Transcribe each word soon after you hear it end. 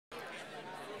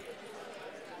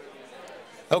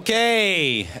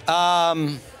Okay.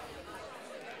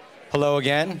 Hello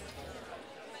again.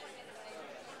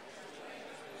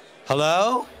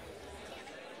 Hello?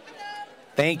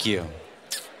 Thank you.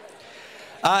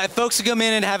 If folks will come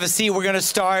in and have a seat, we're going to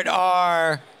start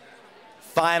our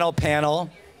final panel.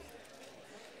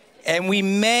 And we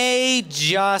may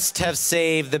just have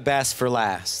saved the best for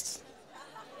last.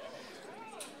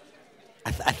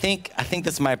 I think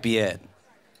this might be it.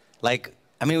 Like,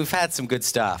 I mean, we've had some good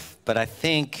stuff, but I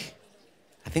think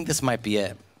this might be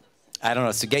it. I don't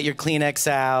know. So get your Kleenex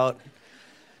out,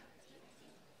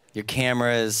 your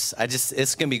cameras.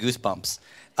 It's gonna be goosebumps.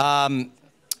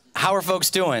 How are folks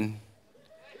doing?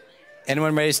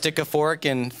 Anyone ready to stick a fork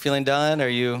and feeling done? Are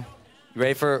you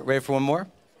ready for one more?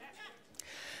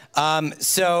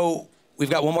 So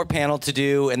we've got one more panel to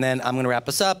do, and then I'm gonna wrap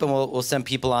us up, and we'll send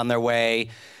people on their way.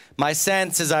 My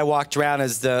sense as I walked around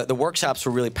is the workshops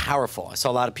were really powerful. I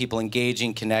saw a lot of people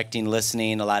engaging, connecting,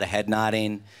 listening, a lot of head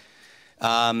nodding.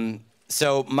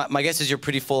 So my guess is you're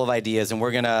pretty full of ideas, and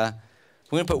we're gonna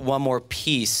put one more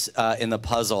piece in the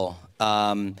puzzle,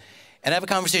 and have a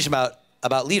conversation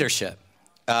about leadership,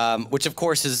 which of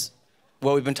course is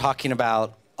what we've been talking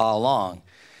about all along.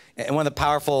 And one of the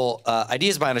powerful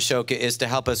ideas behind Ashoka is to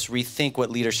help us rethink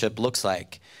what leadership looks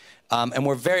like. And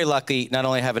we're very lucky not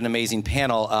only to have an amazing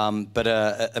panel, but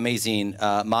an amazing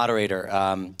moderator,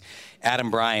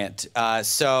 Adam Bryant.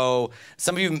 So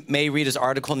some of you may read his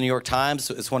article in the New York Times.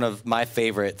 It's one of my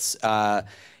favorites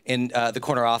in the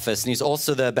Corner Office. And he's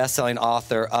also the best-selling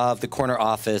author of The Corner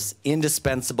Office,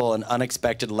 Indispensable and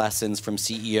Unexpected Lessons from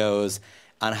CEOs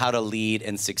on How to Lead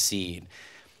and Succeed.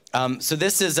 So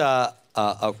this is a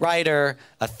writer,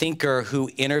 a thinker who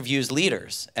interviews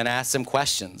leaders and asks them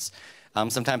questions.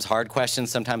 Sometimes hard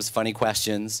questions, sometimes funny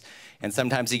questions, and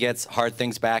sometimes he gets hard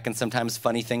things back and sometimes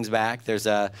funny things back. There's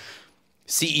a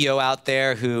CEO out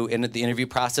there who, in the interview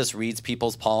process, reads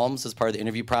people's palms as part of the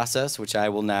interview process, which I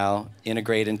will now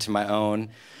integrate into my own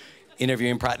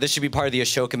interviewing process. This should be part of the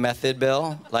Ashoka method,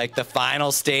 Bill. Like the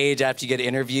final stage after you get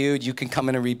interviewed, you can come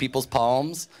in and read people's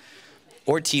palms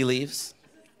or tea leaves.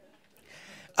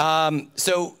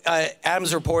 So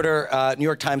Adam's a reporter, New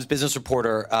York Times business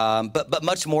reporter, but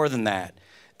much more than that.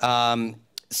 Trying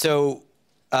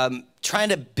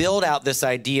to build out this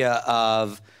idea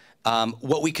of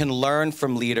what we can learn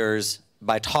from leaders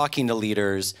by talking to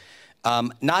leaders,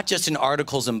 not just in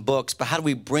articles and books, but how do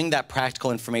we bring that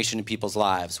practical information to people's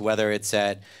lives, whether it's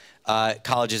at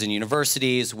colleges and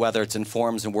universities, whether it's in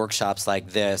forums and workshops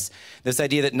like this. This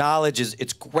idea that knowledge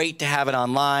it's great to have it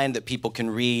online, that people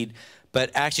can read, but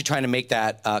actually trying to make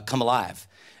that come alive.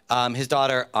 His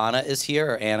daughter, Anna, is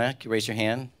here, or Anna, can you raise your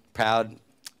hand? Proud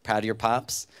of your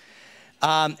pops.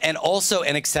 And also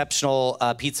an exceptional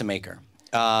pizza maker.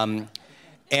 And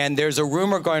there's a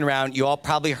rumor going around, you all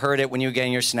probably heard it when you were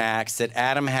getting your snacks, that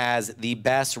Adam has the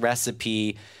best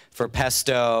recipe for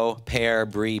pesto, pear,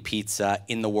 brie pizza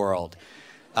in the world.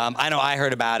 I know I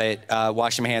heard about it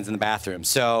washing my hands in the bathroom.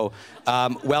 So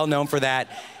well known for that.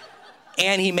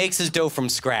 And he makes his dough from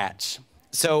scratch.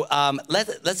 So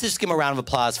let's just give him a round of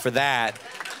applause for that,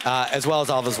 as well as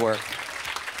all of his work.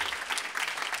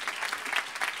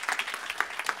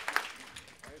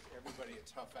 Everybody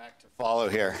a tough act to follow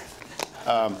here.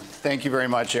 Thank you very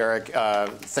much, Eric.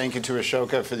 Thank you to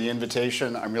Ashoka for the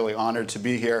invitation. I'm really honored to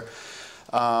be here.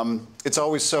 It's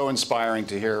always so inspiring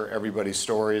to hear everybody's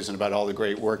stories and about all the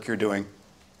great work you're doing.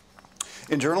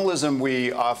 In journalism,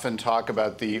 we often talk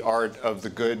about the art of the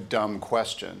good, dumb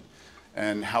question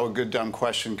and how a good, dumb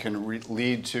question can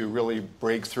lead to really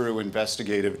breakthrough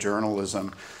investigative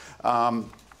journalism. I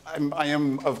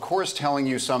am, of course, telling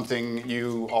you something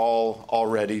you all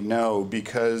already know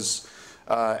because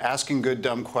asking good,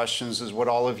 dumb questions is what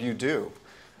all of you do.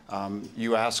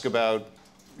 You ask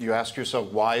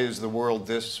yourself, why is the world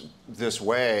this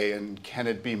way and can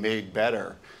it be made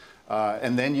better?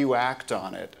 And then you act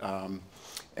on it.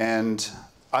 And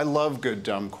I love good,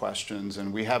 dumb questions,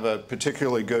 and we have a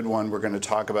particularly good one we're going to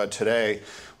talk about today,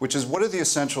 which is what are the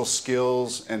essential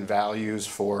skills and values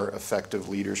for effective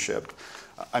leadership?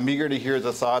 I'm eager to hear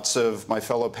the thoughts of my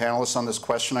fellow panelists on this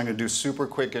question. I'm going to do super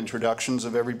quick introductions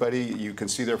of everybody. You can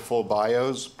see their full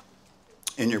bios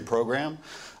in your program.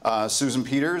 Susan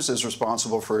Peters is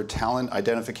responsible for talent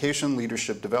identification,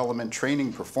 leadership development,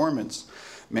 training, performance,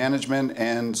 management,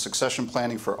 and succession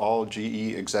planning for all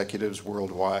GE executives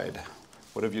worldwide.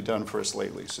 What have you done for us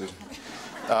lately, Susan?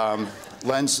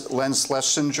 Len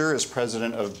Schlesinger is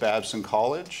president of Babson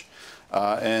College.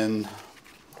 And what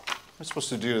am I supposed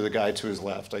to do to the guy to his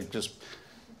left? Like just,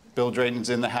 Bill Drayton's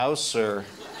in the house, or?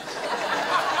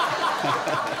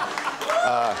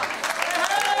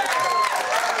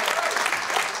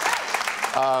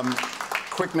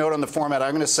 Quick note on the format.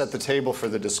 I'm going to set the table for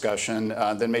the discussion.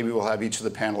 Then maybe we'll have each of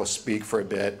the panelists speak for a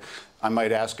bit. I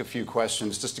might ask a few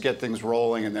questions just to get things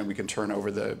rolling, and then we can turn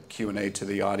over the Q&A to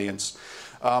the audience.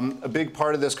 A big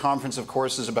part of this conference, of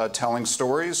course, is about telling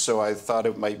stories, so I thought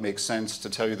it might make sense to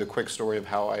tell you the quick story of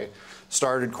how I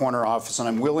started Corner Office, and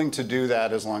I'm willing to do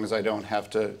that as long as I don't have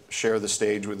to share the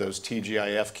stage with those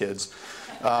TGIF kids.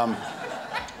 I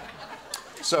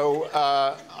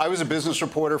was a business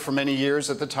reporter for many years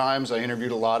at the Times. I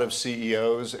interviewed a lot of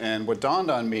CEOs, and what dawned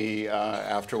on me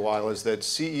after a while is that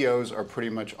CEOs are pretty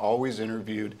much always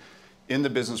interviewed in the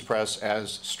business press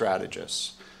as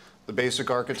strategists. The basic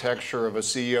architecture of a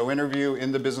CEO interview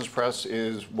in the business press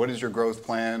is, what is your growth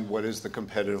plan? What is the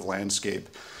competitive landscape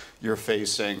you're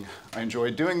facing? I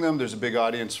enjoyed doing them. There's a big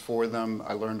audience for them.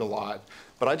 I learned a lot.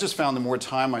 But I just found the more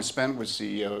time I spent with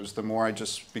CEOs, the more I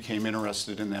just became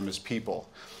interested in them as people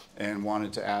and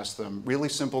wanted to ask them really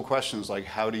simple questions like,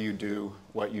 how do you do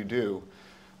what you do?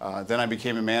 Then I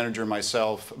became a manager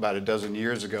myself about a dozen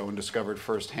years ago and discovered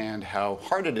firsthand how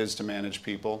hard it is to manage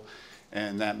people.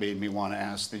 And that made me want to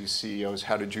ask these CEOs,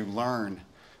 how did you learn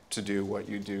to do what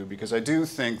you do? Because I do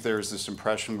think there's this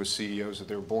impression with CEOs that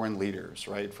they're born leaders,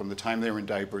 right? From the time they were in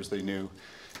diapers, they knew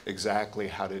exactly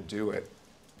how to do it.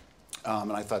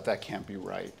 And I thought that can't be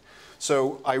right.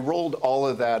 So I rolled all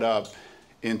of that up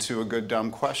into a good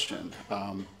dumb question.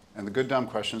 And the good dumb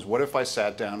question is, what if I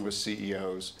sat down with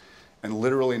CEOs and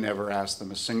literally never asked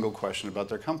them a single question about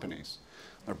their companies,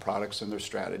 their products and their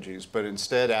strategies, but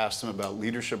instead asked them about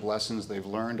leadership lessons they've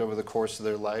learned over the course of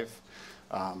their life,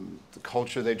 the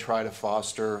culture they try to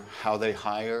foster, how they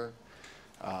hire,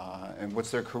 and what's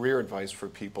their career advice for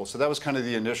people. So that was kind of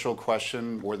the initial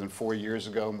question more than 4 years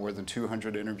ago, more than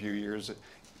 200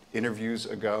 interviews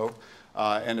ago.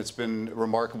 And it's been a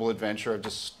remarkable adventure. I've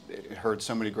just heard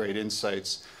so many great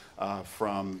insights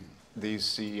from these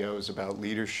CEOs about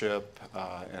leadership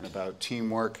and about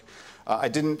teamwork. I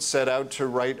didn't set out to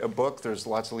write a book. There's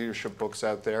lots of leadership books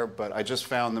out there, but I just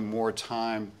found the more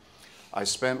time I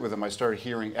spent with them, I started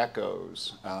hearing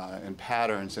echoes and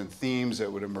patterns and themes that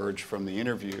would emerge from the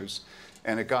interviews.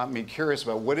 And it got me curious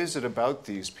about what is it about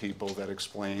these people that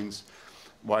explains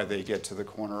why they get to the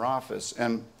corner office.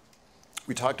 And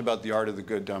we talked about the art of the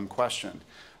good dumb question.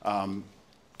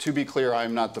 To be clear,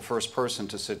 I'm not the first person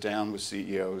to sit down with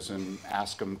CEOs and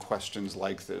ask them questions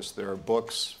like this. There are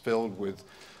books filled with,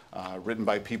 written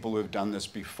by people who have done this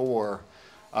before.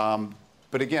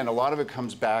 But again, a lot of it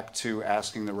comes back to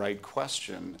asking the right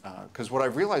question. Because what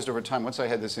I've realized over time, once I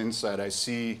had this insight, I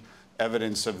see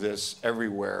evidence of this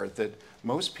everywhere, that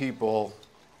most people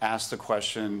ask the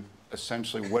question,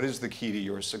 essentially, what is the key to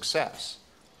your success?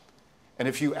 And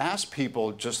if you ask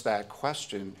people just that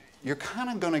question, you're kind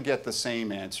of going to get the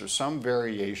same answer, some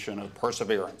variation of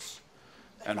perseverance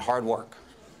and hard work,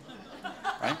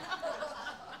 right?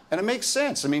 And it makes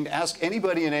sense. I mean, ask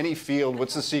anybody in any field,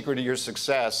 what's the secret to your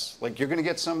success? Like, you're going to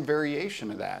get some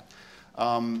variation of that.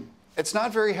 It's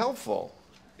not very helpful.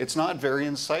 It's not very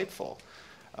insightful.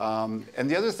 And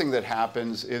the other thing that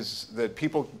happens is that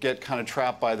people get kind of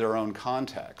trapped by their own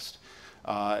context.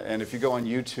 And if you go on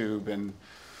YouTube and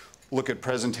look at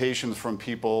presentations from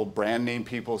people, brand name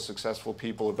people, successful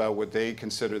people, about what they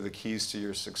consider the keys to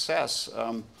your success,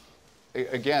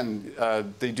 again,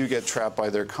 they do get trapped by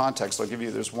their context. I'll give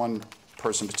you, there's one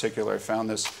person in particular, I found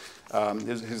this,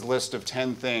 his list of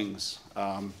 10 things,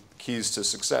 keys to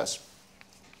success.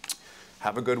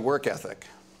 Have a good work ethic.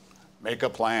 Make a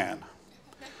plan.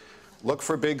 Look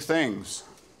for big things.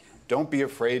 Don't be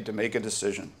afraid to make a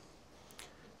decision.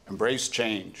 Embrace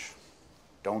change.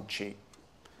 Don't cheat.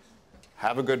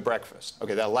 Have a good breakfast.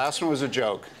 Okay, that last one was a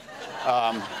joke.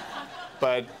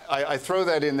 But I throw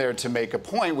that in there to make a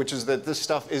point, which is that this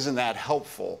stuff isn't that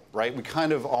helpful, right? We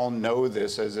kind of all know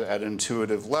this at an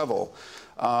intuitive level.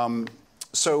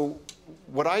 So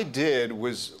what I did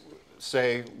was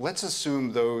say, let's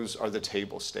assume those are the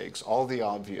table stakes, all the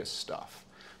obvious stuff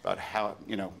about how,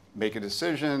 make a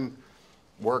decision,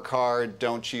 work hard,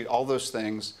 don't cheat, all those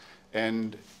things.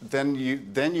 And then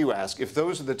you ask, if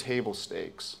those are the table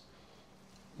stakes,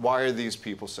 why are these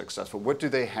people successful? What do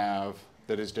they have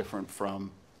that is different from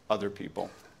other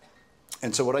people?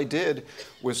 And so what I did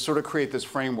was sort of create this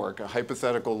framework, a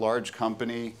hypothetical large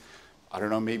company, I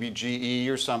don't know, maybe GE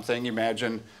or something.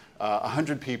 Imagine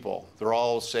 100 people. They're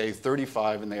all, say,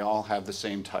 35, and they all have the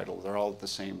same title. They're all at the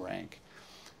same rank.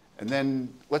 And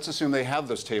then let's assume they have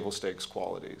those table stakes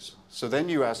qualities. So then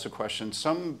you ask the question,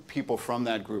 some people from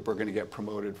that group are going to get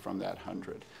promoted from that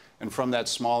 100. And from that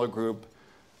smaller group,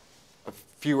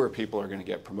 fewer people are going to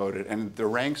get promoted. And the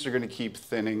ranks are going to keep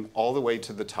thinning all the way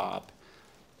to the top.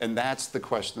 And that's the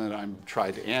question that I'm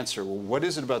trying to answer. Well, what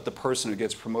is it about the person who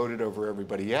gets promoted over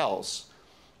everybody else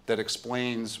that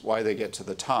explains why they get to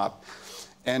the top?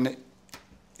 And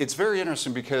it's very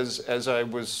interesting because as I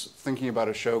was thinking about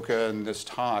Ashoka and this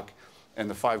talk and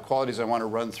the 5 qualities, I want to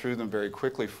run through them very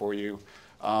quickly for you.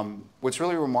 What's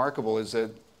really remarkable is that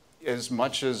as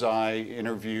much as I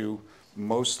interview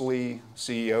mostly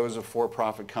CEOs of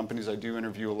for-profit companies, I do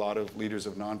interview a lot of leaders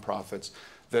of nonprofits,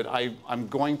 that I'm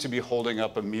going to be holding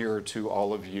up a mirror to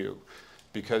all of you.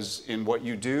 Because in what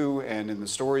you do and in the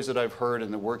stories that I've heard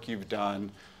and the work you've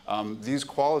done, these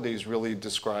qualities really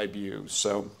describe you.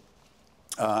 So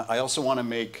I also want to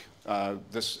make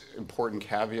this important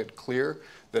caveat clear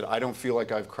that I don't feel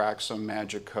like I've cracked some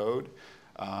magic code.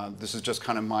 This is just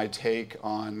kind of my take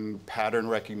on pattern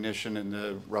recognition and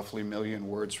the roughly 1 million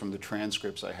words from the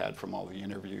transcripts I had from all the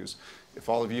interviews. If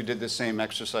all of you did the same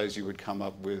exercise, you would come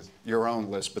up with your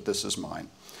own list, but this is mine.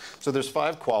 So there's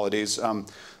 5 qualities.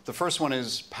 The first one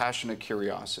is passionate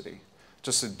curiosity,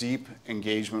 just a deep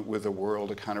engagement with the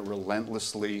world, a kind of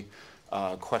relentlessly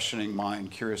questioning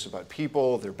mind, curious about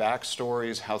people, their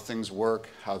backstories, how things work,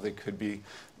 how they could be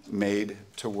made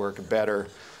to work better.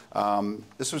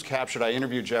 This was captured. I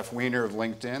interviewed Jeff Weiner of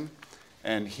LinkedIn,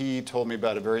 and he told me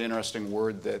about a very interesting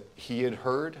word that he had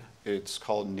heard. It's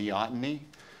called neoteny,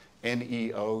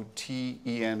 N-E-O-T-E-N-Y.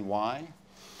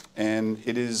 And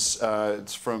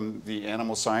it's from the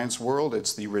animal science world.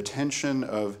 It's the retention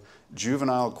of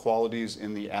juvenile qualities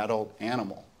in the adult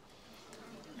animal.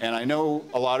 And I know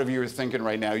a lot of you are thinking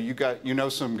right now, you know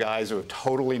some guys who have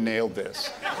totally nailed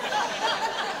this.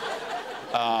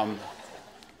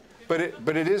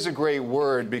 But it is a great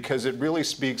word because it really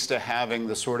speaks to having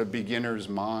the sort of beginner's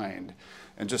mind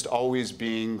and just always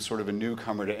being sort of a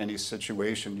newcomer to any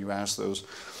situation. You ask those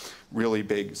really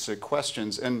basic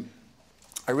questions. And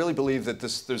I really believe that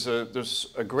there's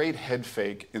a great head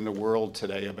fake in the world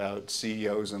today about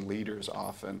CEOs and leaders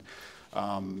often.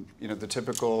 You know, the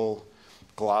typical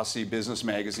glossy business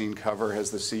magazine cover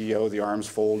has the CEO, the arms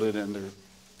folded, and they're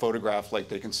photographed like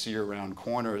they can see around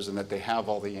corners and that they have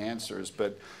all the answers.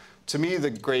 But to me, the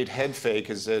great head fake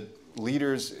is that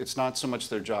leaders, it's not so much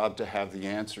their job to have the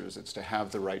answers, it's to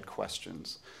have the right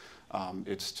questions.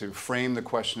 It's to frame the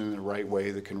question in the right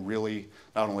way that can really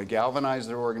not only galvanize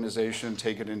their organization,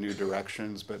 take it in new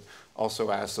directions, but also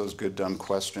ask those good, dumb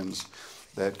questions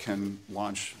that can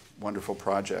launch wonderful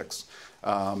projects.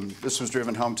 This was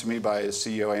driven home to me by a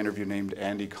CEO I interviewed named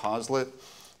Andy Coslett.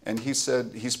 And he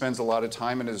said he spends a lot of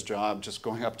time in his job just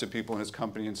going up to people in his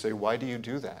company and say, why do you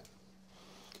do that?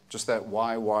 Just that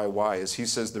why? As he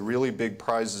says, the really big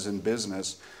prizes in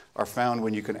business are found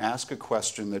when you can ask a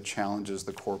question that challenges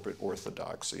the corporate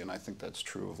orthodoxy. And I think that's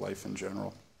true of life in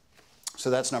general. So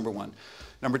that's number 1.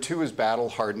 Number 2 is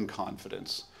battle-hardened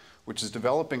confidence, which is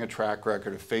developing a track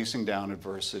record of facing down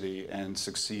adversity and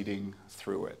succeeding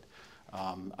through it.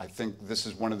 I think this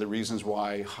is one of the reasons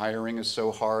why hiring is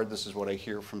so hard. This is what I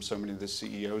hear from so many of the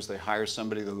CEOs. They hire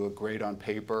somebody that look great on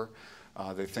paper.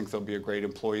 They think they'll be a great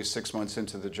employee 6 months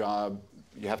into the job.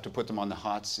 You have to put them on the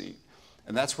hot seat.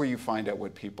 And that's where you find out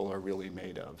what people are really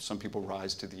made of. Some people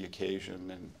rise to the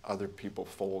occasion and other people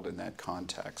fold in that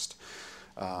context.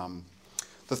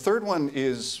 The third one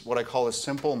is what I call a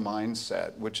simple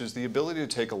mindset, which is the ability to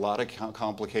take a lot of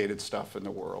complicated stuff in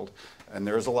the world, and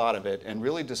there's a lot of it, and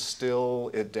really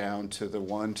distill it down to the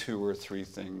 1, 2, or 3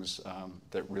 things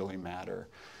that really matter.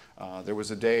 There was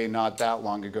a day not that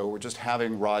long ago where just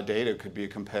having raw data could be a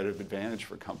competitive advantage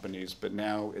for companies, but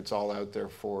now it's all out there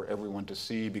for everyone to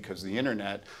see because of the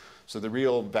internet. So the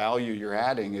real value you're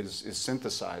adding is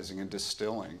synthesizing and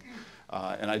distilling.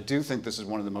 And I do think this is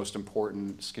one of the most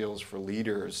important skills for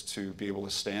leaders, to be able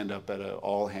to stand up at an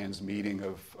all-hands meeting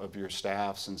of your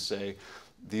staffs and say,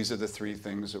 these are the 3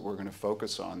 things that we're going to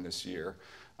focus on this year.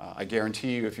 I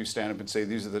guarantee you, if you stand up and say,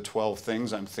 these are the 12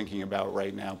 things I'm thinking about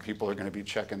right now, people are going to be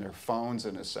checking their phones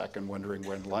in a second, wondering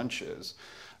when lunch is.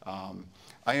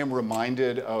 I am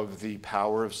reminded of the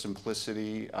power of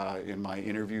simplicity in my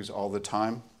interviews all the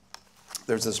time.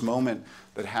 There's this moment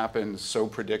that happens so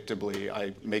predictably.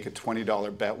 I make a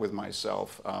 $20 bet with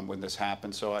myself when this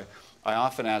happens. So I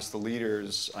often ask the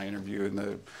leaders I interview in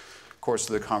the course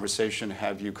of the conversation,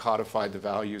 have you codified the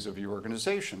values of your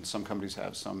organization? Some companies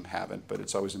have, some haven't, but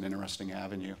it's always an interesting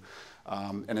avenue.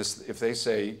 And if they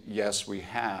say, yes, we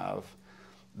have,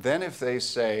 then if they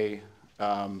say,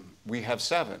 we have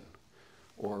 7,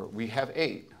 or we have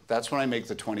 8, that's when I make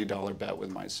the $20 bet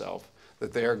with myself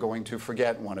that they are going to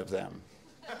forget one of them.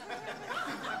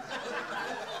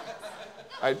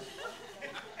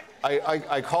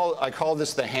 I call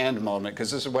this the hand moment,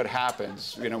 because this is what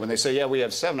happens. You know, when they say, yeah, we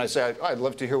have 7, I say, I'd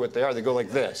love to hear what they are. They go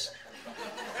like this.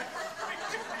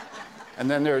 And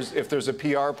then if there's a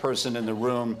PR person in the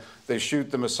room, they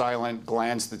shoot them a silent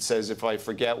glance that says, if I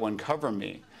forget one, cover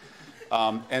me.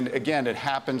 And again, it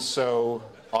happens so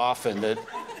often that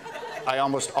I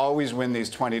almost always win these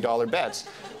 $20 bets.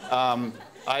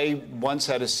 I once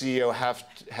had a CEO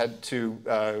had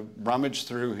to rummage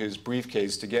through his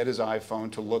briefcase to get his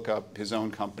iPhone to look up his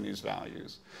own company's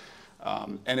values.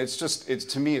 And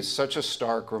to me, it's such a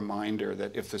stark reminder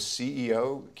that if the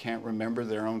CEO can't remember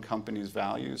their own company's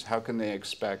values, how can they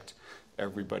expect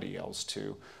everybody else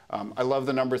to? I love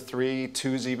the number 3.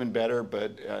 2 is even better,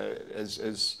 but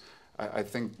I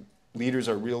think leaders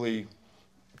are really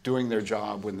doing their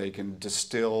job when they can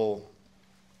distill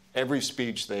every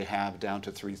speech they have down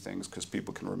to 3 things, because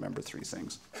people can remember 3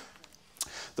 things.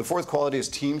 The 4th quality is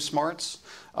team smarts,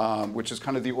 which is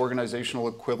kind of the organizational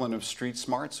equivalent of street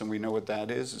smarts, and we know what that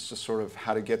is. It's just sort of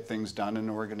how to get things done in an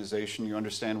organization. You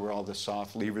understand where all the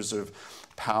soft levers of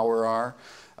power are.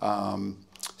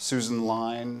 Susan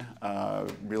Line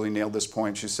really nailed this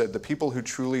point. She said, the people who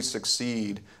truly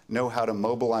succeed know how to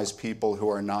mobilize people who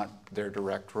are not their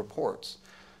direct reports.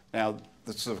 Now,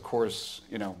 this is, of course,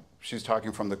 she's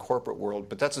talking from the corporate world,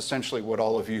 but that's essentially what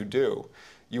all of you do.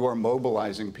 You are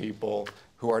mobilizing people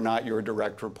who are not your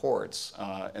direct reports,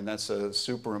 and that's a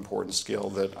super important skill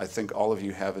that I think all of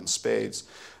you have in spades.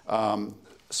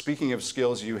 Speaking of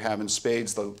skills you have in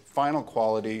spades, the final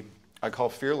quality I call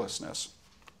fearlessness,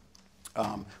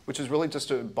 which is really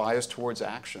just a bias towards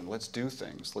action. Let's do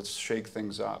things. Let's shake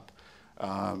things up.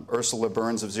 Ursula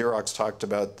Burns of Xerox talked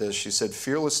about this. She said,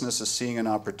 fearlessness is seeing an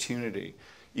opportunity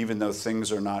even though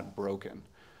things are not broken.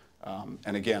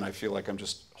 And again, I feel like I'm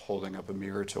just holding up a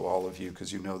mirror to all of you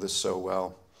because you know this so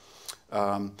well.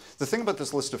 The thing about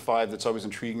this list of 5 that's always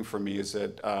intriguing for me is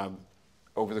that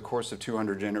over the course of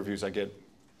 200 interviews, I get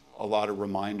a lot of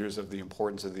reminders of the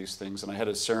importance of these things. And I had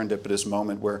a serendipitous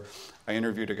moment where I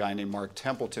interviewed a guy named Mark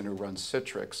Templeton who runs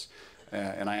Citrix.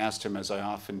 And I asked him, as I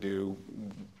often do,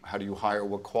 how do you hire?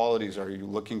 What qualities are you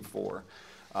looking for?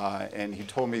 And he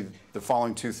told me the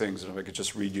following 2 things, and if I could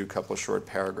just read you a couple of short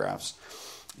paragraphs.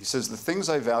 He says, the things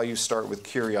I value start with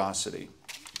curiosity,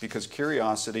 because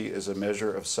curiosity is a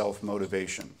measure of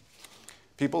self-motivation.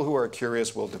 People who are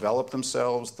curious will develop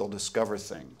themselves, they'll discover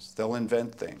things, they'll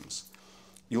invent things.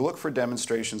 You look for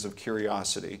demonstrations of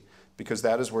curiosity because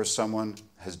that is where someone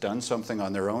has done something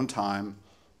on their own time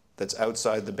that's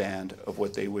outside the band of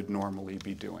what they would normally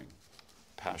be doing.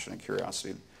 Passion and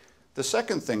curiosity. The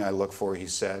second thing I look for, he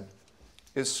said,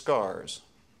 is scars.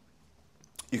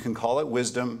 You can call it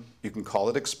wisdom, you can call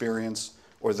it experience,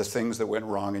 or the things that went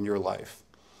wrong in your life.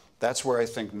 That's where I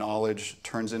think knowledge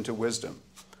turns into wisdom.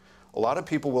 A lot of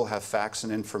people will have facts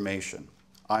and information.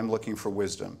 I'm looking for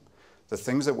wisdom. The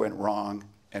things that went wrong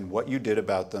and what you did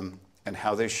about them and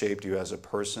how they shaped you as a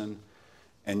person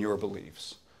and your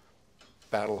beliefs.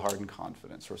 Battle-hardened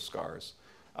confidence, or scars.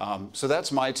 So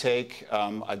that's my take.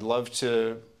 I'd love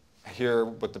to hear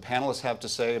what the panelists have to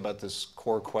say about this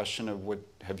core question of what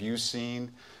have you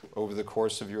seen over the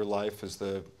course of your life as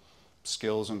the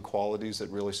skills and qualities that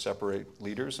really separate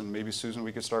leaders. And maybe, Susan,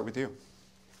 we could start with you.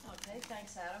 Okay,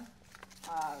 thanks,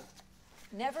 Adam.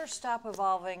 Never stop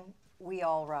evolving, we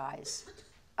all rise.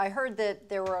 I heard that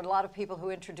there were a lot of people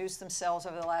who introduced themselves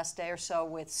over the last day or so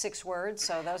with 6 words,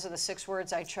 so those are the 6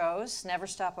 words I chose. Never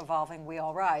stop evolving, we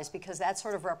all rise, because that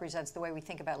sort of represents the way we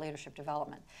think about leadership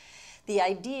development. The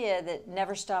idea that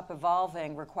never stop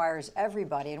evolving requires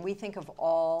everybody, and we think of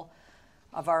all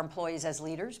of our employees as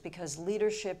leaders, because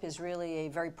leadership is really a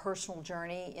very personal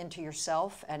journey into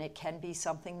yourself, and it can be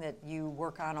something that you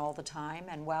work on all the time.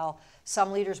 And while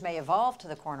some leaders may evolve to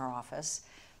the corner office,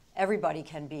 everybody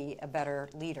can be a better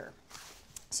leader.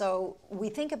 So we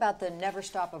think about the never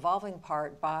stop evolving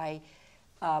part by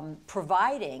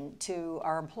providing to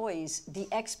our employees the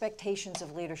expectations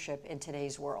of leadership in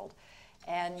today's world.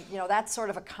 And that's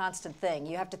sort of a constant thing.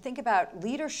 You have to think about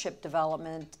leadership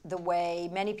development the way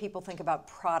many people think about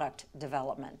product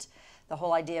development. The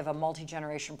whole idea of a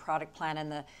multi-generation product plan.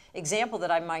 And the example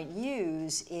that I might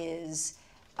use is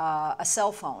a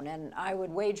cell phone. And I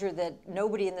would wager that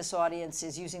nobody in this audience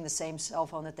is using the same cell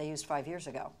phone that they used 5 years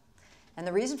ago. And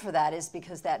the reason for that is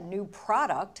because that new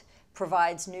product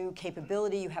provides new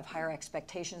capability. You have higher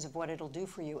expectations of what it'll do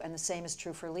for you. And the same is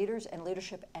true for leaders and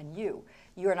leadership and you.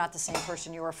 You are not the same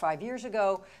person you were 5 years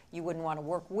ago. You wouldn't want to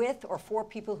work with or for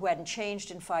people who hadn't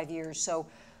changed in 5 years. So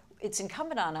it's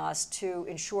incumbent on us to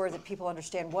ensure that people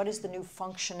understand what is the new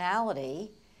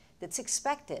functionality that's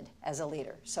expected as a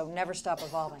leader. So never stop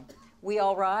evolving. We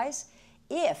all rise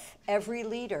if every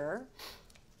leader,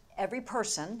 every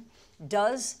person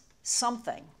does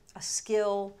something, a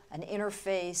skill, an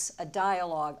interface, a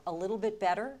dialogue, a little bit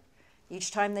better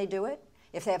each time they do it.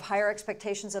 If they have higher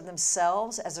expectations of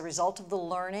themselves as a result of the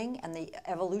learning and the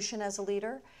evolution as a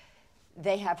leader,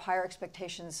 they have higher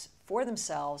expectations for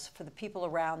themselves, for the people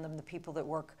around them, the people that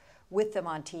work with them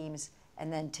on teams,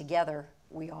 and then together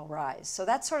we all rise. So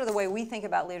that's sort of the way we think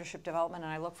about leadership development,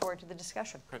 and I look forward to the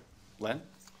discussion. Great. Len?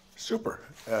 Super.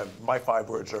 My 5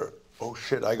 words are, oh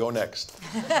shit, I go next.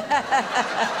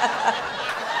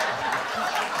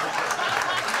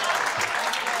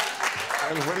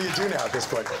 I mean, what do you do now at this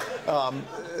point?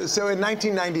 So in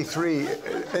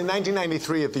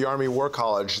 1993 at the Army War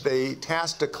College, they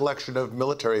tasked a collection of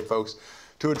military folks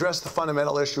to address the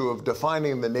fundamental issue of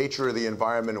defining the nature of the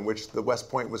environment in which the West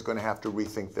Point was going to have to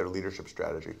rethink their leadership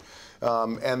strategy.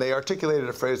 And they articulated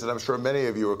a phrase that I'm sure many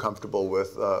of you are comfortable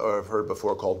with or have heard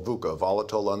before called VUCA,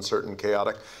 volatile, uncertain,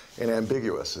 chaotic, and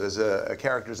ambiguous, as a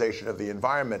characterization of the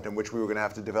environment in which we were going to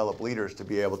have to develop leaders to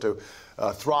be able to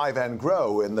thrive and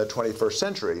grow in the 21st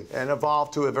century, and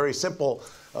evolve to a very simple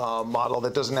model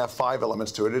that doesn't have 5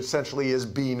 elements to it. It essentially is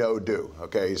be, know, do.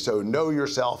 Okay, so know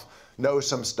yourself, know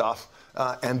some stuff,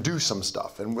 and do some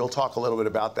stuff. And we'll talk a little bit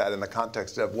about that in the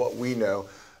context of what we know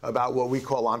about what we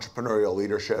call entrepreneurial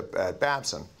leadership at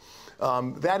Babson.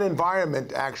 That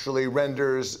environment actually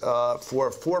renders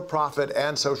for-profit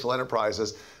and social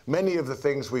enterprises many of the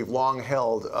things we've long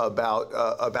held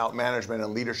about management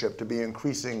and leadership to be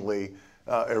increasingly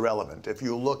irrelevant. If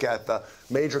you look at the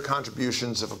major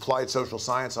contributions of applied social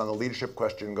science on the leadership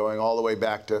question, going all the way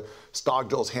back to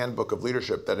Stogdell's Handbook of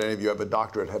Leadership, that any of you have a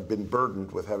doctorate have been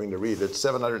burdened with having to read. It's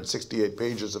 768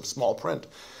 pages of small print.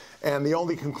 And the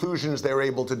only conclusions they're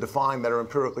able to define that are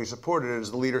empirically supported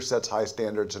is the leader sets high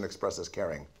standards and expresses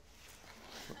caring.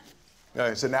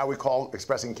 So now we call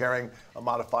expressing caring a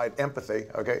modified empathy.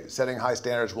 Okay, setting high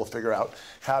standards, we'll figure out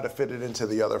how to fit it into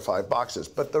the other 5 boxes.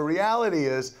 But the reality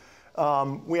is,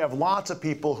 we have lots of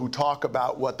people who talk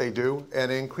about what they do, and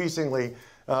increasingly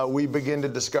we begin to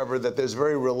discover that there's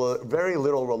very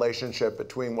little relationship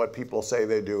between what people say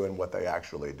they do and what they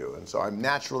actually do. And so I'm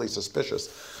naturally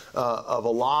suspicious of a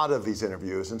lot of these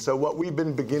interviews. And so what we've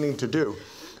been beginning to do,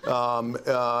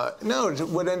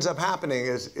 what ends up happening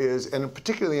is, and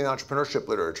particularly in entrepreneurship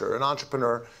literature, an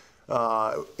entrepreneur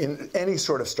in any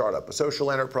sort of startup, a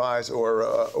social enterprise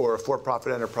or a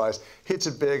for-profit enterprise, hits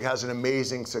it big, has an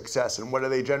amazing success. And what do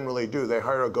they generally do? They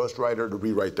hire a ghostwriter to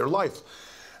rewrite their life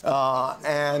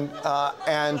and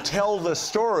tell the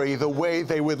story the way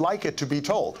they would like it to be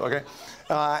told, okay?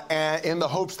 And in the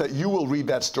hopes that you will read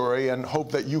that story and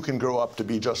hope that you can grow up to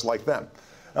be just like them.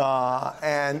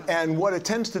 And what it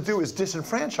tends to do is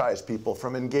disenfranchise people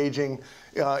from engaging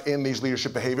in these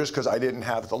leadership behaviors, because I didn't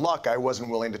have the luck, I wasn't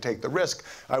willing to take the risk,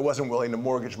 I wasn't willing to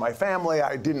mortgage my family,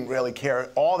 I didn't really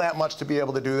care all that much to be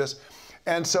able to do this.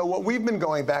 And so what we've been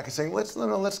going back and saying,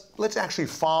 let's actually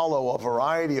follow a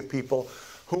variety of people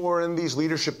who are in these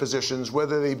leadership positions,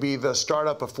 whether they be the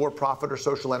startup of for-profit or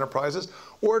social enterprises,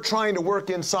 or trying to work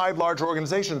inside large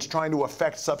organizations, trying to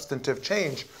affect substantive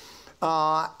change.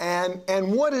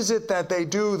 And what is it that they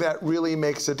do that really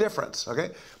makes a difference,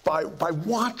 okay? By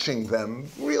watching them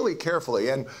really carefully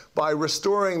and by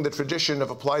restoring the tradition of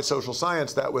applied social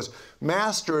science that was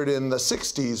mastered in the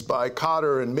 60s by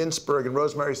Cotter and Mintzberg and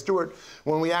Rosemary Stewart,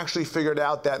 when we actually figured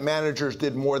out that managers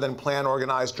did more than plan,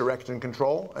 organize, direct, and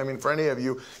control. I mean, for any of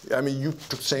you, I mean, you took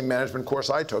the same management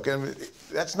course I took, and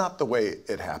that's not the way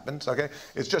it happens, okay?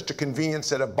 It's just a convenient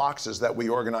set of boxes that we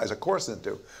organize a course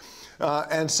into.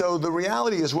 And so the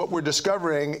reality is what we're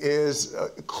discovering is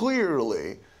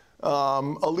clearly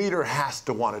a leader has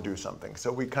to want to do something.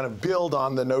 So we kind of build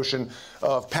on the notion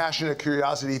of passionate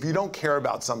curiosity. If you don't care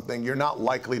about something, you're not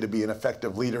likely to be an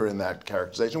effective leader in that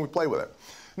characterization. We play with it.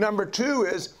 Number 2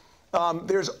 is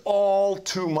there's all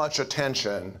too much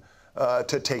attention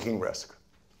to taking risk.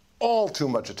 All too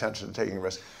much attention to taking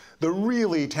risk. The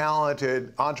really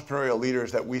talented entrepreneurial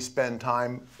leaders that we spend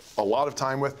a lot of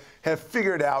time with, have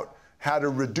figured out how to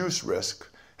reduce risk,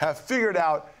 have figured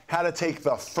out how to take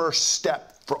the first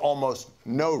step for almost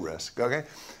no risk, okay?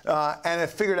 And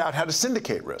have figured out how to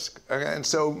syndicate risk, okay? And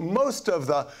so most of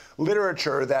the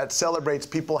literature that celebrates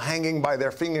people hanging by their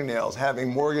fingernails,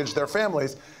 having mortgaged their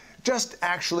families, just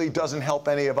actually doesn't help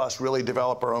any of us really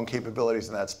develop our own capabilities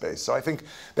in that space. So I think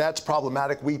that's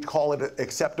problematic. We call it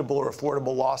acceptable or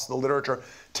affordable loss. The literature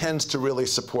tends to really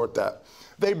support that.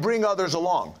 They bring others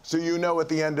along. So you know at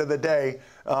the end of the day,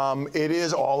 it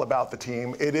is all about the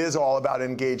team. It is all about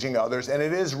engaging others. And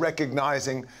it is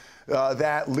recognizing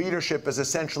that leadership is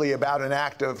essentially about an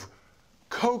act of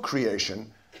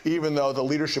co-creation, even though the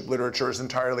leadership literature is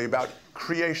entirely about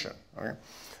creation. Okay?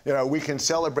 You know, we can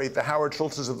celebrate the Howard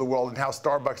Schultzes of the world and how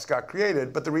Starbucks got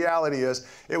created, but the reality is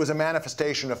it was a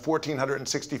manifestation of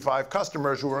 1,465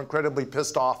 customers who were incredibly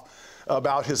pissed off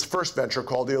about his first venture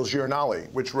called Il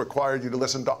Giornale, which required you to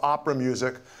listen to opera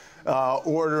music,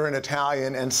 order in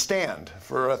Italian, and stand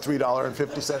for a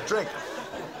 $3.50 drink.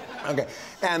 Okay,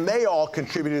 and they all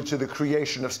contributed to the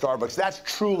creation of Starbucks. That's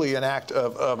truly an act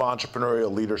of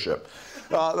entrepreneurial leadership.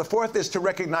 The fourth is to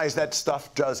recognize that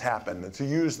stuff does happen, and to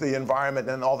use the environment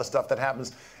and all the stuff that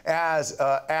happens as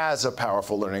a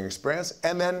powerful learning experience,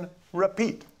 and then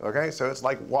repeat, okay? So it's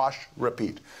like wash,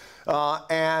 repeat.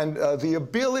 And the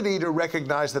ability to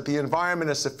recognize that the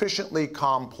environment is sufficiently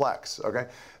complex, okay,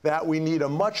 that we need a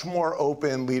much more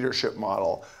open leadership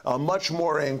model, a much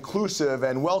more inclusive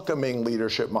and welcoming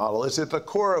leadership model is at the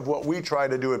core of what we try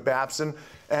to do at Babson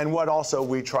and what also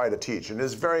we try to teach, and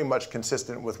is very much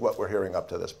consistent with what we're hearing up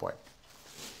to this point.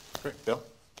 Great. Bill?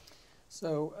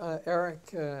 So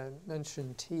Eric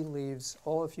mentioned tea leaves.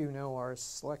 All of you know our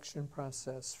selection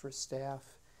process for staff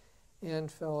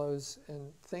and fellows,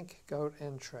 and think goat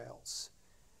entrails.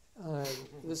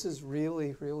 This is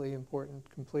really, really important,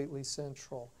 completely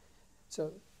central.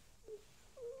 So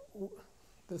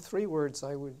the three words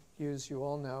I would use, you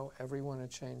all know, everyone a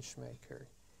change maker.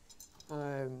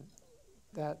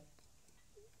 That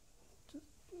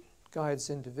guides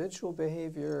individual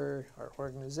behavior, our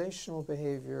organizational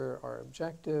behavior, our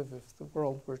objective of the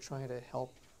world we're trying to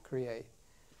help create.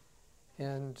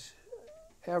 And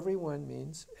everyone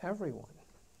means everyone.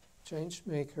 Change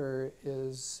maker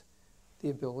is the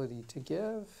ability to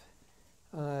give.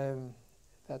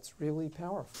 That's really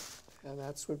powerful. And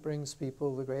that's what brings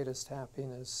people the greatest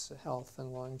happiness, health,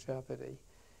 and longevity.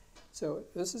 So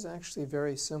this is actually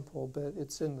very simple, but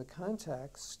it's in the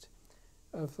context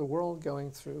of the world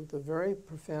going through the very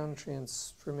profound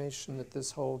transformation that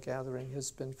this whole gathering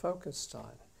has been focused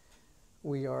on.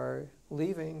 We are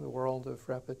leaving the world of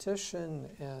repetition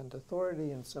and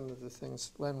authority, and some of the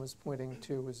things Len was pointing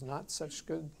to was not such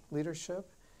good leadership.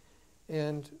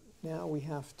 And now we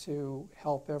have to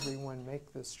help everyone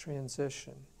make this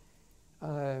transition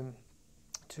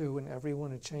to an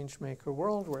everyone a change maker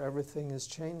world where everything is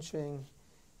changing,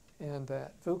 and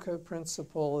that VUCA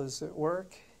principle is at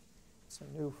work. It's a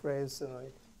new phrase that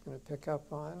I'm going to pick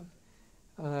up on.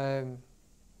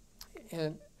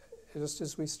 And just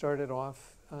as we started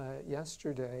off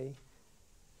yesterday,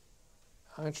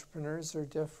 entrepreneurs are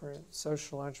different.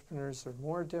 Social entrepreneurs are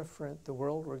more different. The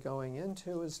world we're going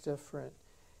into is different.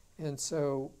 And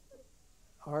so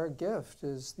our gift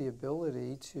is the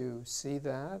ability to see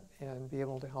that and be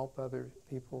able to help other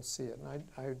people see it. And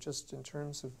I just, in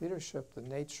terms of leadership, the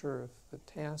nature of the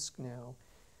task now,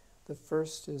 the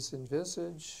first is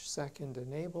envisage, second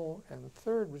enable, and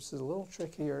third, which is a little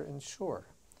trickier, ensure.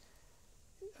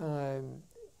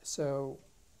 So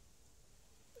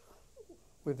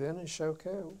within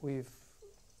Ashoka, we've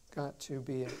got to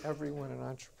be an everyone an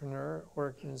entrepreneur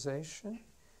organization.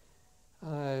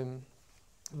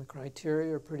 The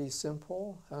criteria are pretty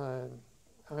simple.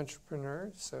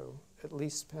 Entrepreneur, so at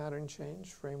least pattern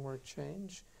change, framework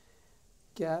change.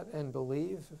 Get and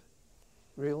believe,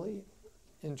 really,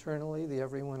 internally, the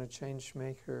everyone a change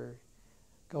maker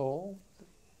goal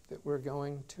that we're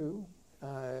going to.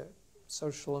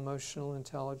 Social emotional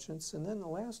intelligence. And then the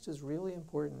last is really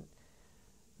important,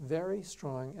 very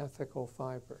strong ethical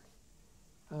fiber.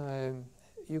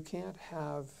 You can't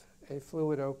have a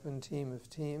fluid open team of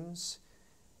teams.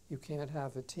 You can't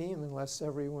have a team unless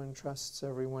everyone trusts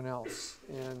everyone else.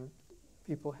 And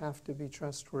people have to be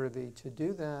trustworthy to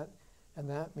do that, and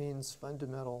that means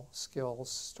fundamental skills,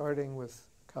 starting with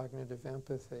cognitive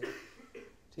empathy,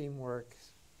 teamwork,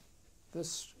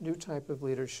 this new type of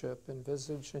leadership,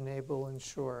 envisage, enable,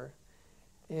 ensure,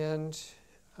 and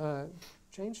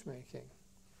change-making.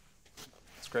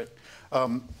 That's great.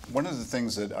 One of the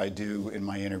things that I do in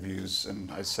my interviews, and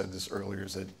I said this earlier,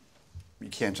 is that you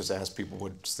can't just ask people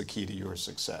what's the key to your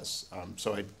success.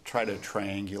 So I try to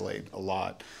triangulate a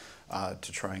lot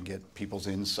to try and get people's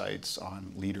insights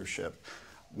on leadership.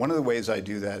 One of the ways I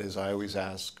do that is I always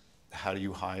ask, how do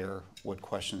you hire? What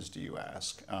questions do you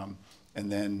ask? And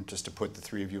then, just to put the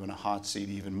three of you in a hot seat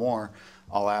even more,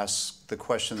 I'll ask the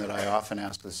question that I often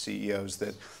ask with CEOs,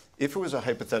 that if it was a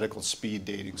hypothetical speed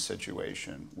dating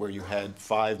situation where you had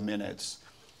 5 minutes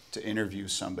to interview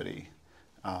somebody,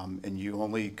 and you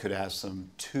only could ask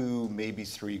them 2, maybe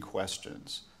 3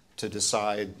 questions to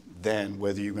decide then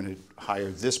whether you're going to hire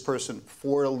this person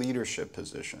for a leadership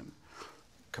position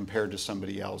compared to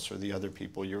somebody else or the other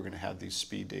people you're going to have these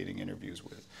speed dating interviews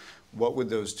with. What would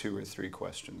those 2 or 3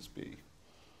 questions be?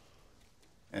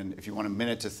 And if you want a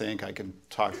minute to think, I can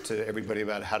talk to everybody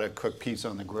about how to cook pizza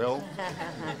on the grill.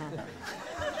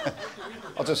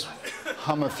 I'll just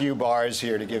hum a few bars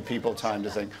here to give people time to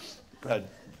think.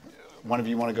 One of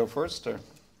you want to go first? Or?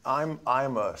 I'm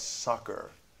a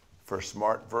sucker for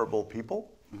smart verbal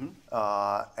people.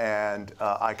 And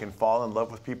I can fall in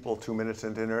love with people 2 minutes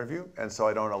into an interview, and so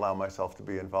I don't allow myself to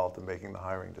be involved in making the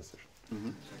hiring decision.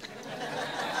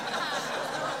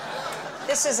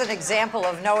 This is an example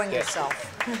of knowing yourself,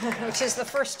 which is the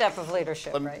first step of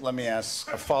leadership, right? Let me ask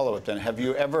a follow-up then. Have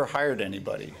you ever hired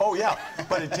anybody? Oh, yeah.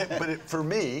 But for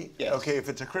me, yes. okay, if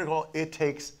it's a critical, it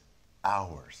takes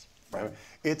hours. Right?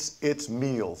 It's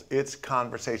meals, it's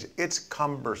conversation, it's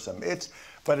cumbersome.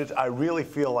 I really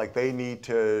feel like they need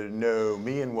to know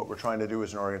me and what we're trying to do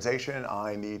as an organization.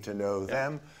 I need to know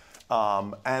them.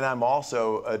 And I'm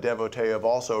also a devotee of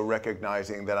also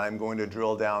recognizing that I'm going to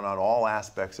drill down on all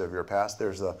aspects of your past.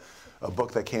 There's a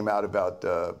book that came out about,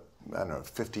 I don't know,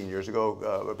 15 years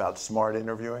ago about smart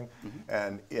interviewing.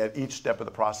 And at each step of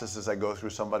the process as I go through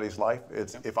somebody's life,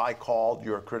 it's if I called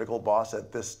your critical boss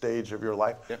at this stage of your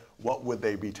life, what would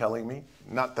they be telling me?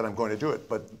 Not that I'm going to do it,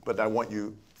 but I want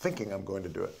you thinking I'm going to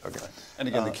do it. Okay. And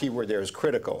again, the key word there is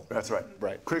critical. That's right.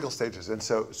 Right. Critical stages. And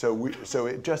so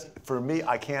it just, for me,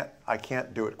 I can't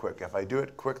do it quick. If I do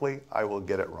it quickly, I will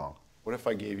get it wrong. What if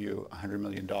I gave you $100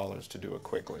 million to do it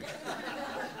quickly?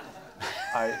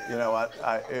 You know what?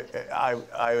 I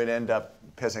would end up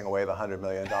pissing away the $100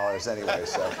 million anyway.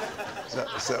 So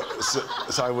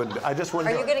I wouldn't. I just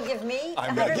wouldn't. Are you going to give me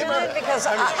I'm $100 gonna give million? her- Because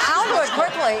I'll do it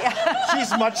quickly.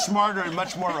 She's much smarter and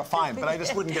much more refined, but I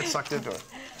just wouldn't get sucked into it.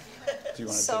 Do you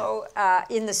want to So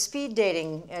in the speed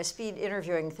dating, speed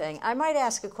interviewing thing, I might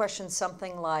ask a question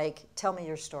something like, tell me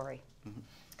your story.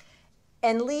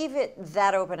 And leave it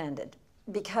that open-ended.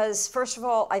 Because first of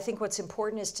all, I think what's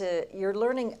important is you're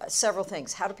learning several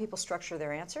things. How do people structure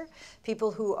their answer? People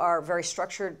who are very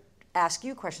structured ask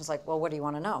you questions like, well, what do you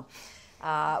want to know?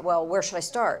 Well, where should I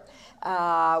start?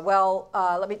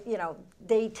 Let me,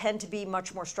 they tend to be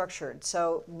much more structured.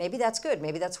 So maybe that's good.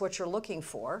 Maybe that's what you're looking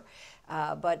for.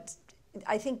 But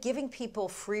I think giving people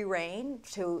free rein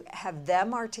to have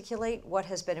them articulate what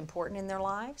has been important in their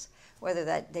lives, whether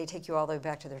that they take you all the way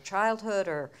back to their childhood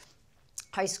or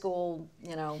high school,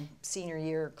 senior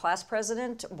year class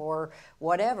president or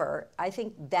whatever, I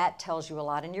think that tells you a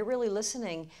lot. And you're really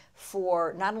listening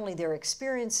for not only their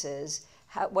experiences,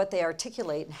 what they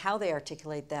articulate and how they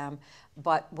articulate them,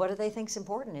 but what do they think is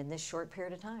important in this short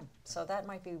period of time. So that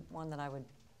might be one that I would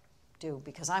do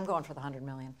because I'm going for the $100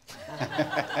 million.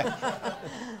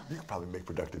 You could probably make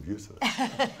productive use of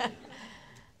it.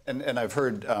 And I've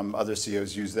heard other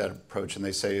CEOs use that approach, and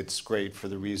they say it's great for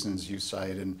the reasons you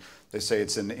cite, and they say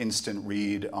it's an instant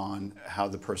read on how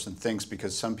the person thinks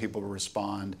because some people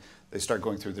respond, they start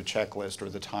going through the checklist or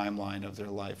the timeline of their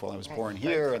life. Well, I was born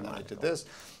here, and then I did this.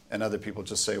 And other people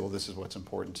just say, well, this is what's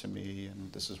important to me,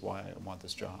 and this is why I want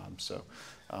this job. So,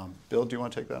 Bill, do you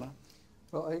want to take that on?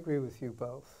 Well, I agree with you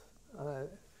both.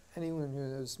 Anyone who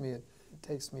knows me, it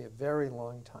takes me a very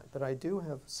long time, but I do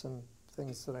have some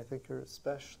things that I think are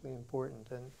especially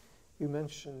important. And you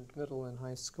mentioned middle and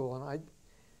high school, and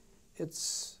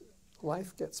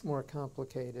life gets more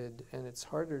complicated, and it's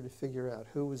harder to figure out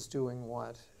who was doing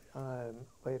what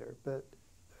later. But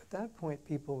at that point,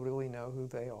 people really know who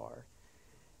they are.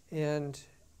 And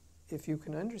if you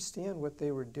can understand what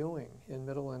they were doing in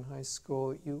middle and high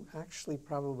school, you actually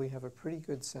probably have a pretty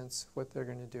good sense of what they're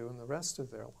going to do in the rest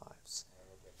of their lives.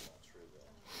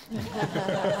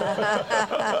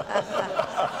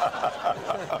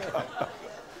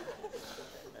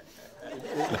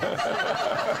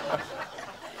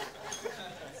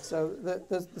 So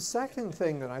the second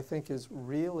thing that I think is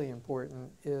really important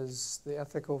is the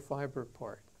ethical fiber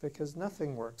part, because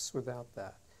nothing works without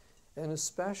that. And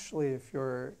especially if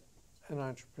you're an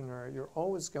entrepreneur, you're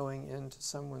always going into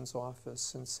someone's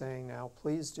office and saying, now,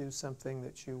 please do something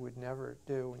that you would never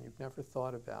do and you've never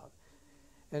thought about.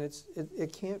 And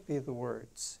it can't be the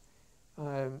words.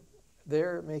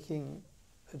 They're making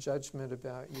a judgment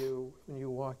about you when you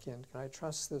walk in. Can I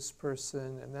trust this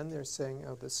person? And then they're saying,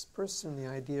 oh, this person and the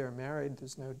idea are married.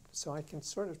 So I can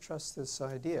sort of trust this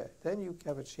idea. Then you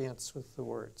have a chance with the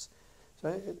words.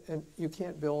 And you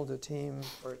can't build a team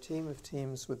or a team of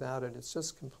teams without it. It's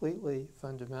just completely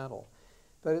fundamental.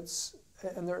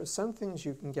 And there are some things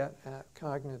you can get at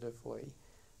cognitively,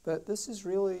 but this is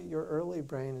really, your early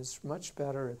brain is much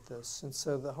better at this. And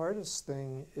so the hardest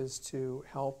thing is to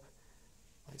help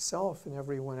myself and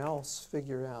everyone else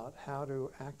figure out how to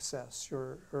access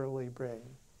your early brain.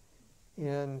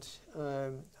 And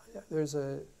there's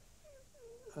a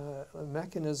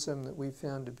mechanism that we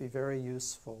found to be very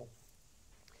useful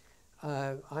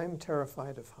I'm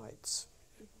terrified of heights.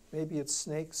 Maybe it's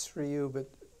snakes for you, but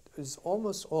there's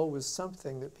almost always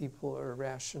something that people are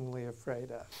rationally afraid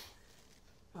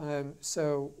of.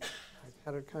 So I've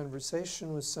had a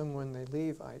conversation with someone, they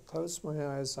leave, I close my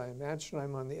eyes, I imagine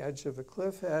I'm on the edge of a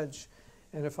cliff edge,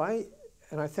 and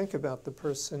I think about the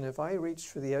person, if I reach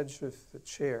for the edge of the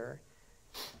chair,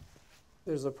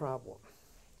 there's a problem.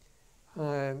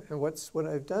 And what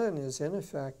I've done is, in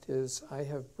effect, is I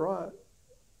have brought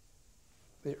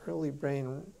the early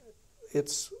brain,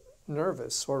 it's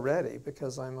nervous already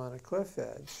because I'm on a cliff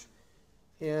edge,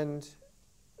 and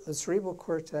the cerebral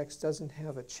cortex doesn't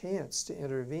have a chance to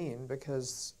intervene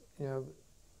because, you know,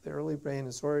 the early brain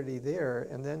is already there,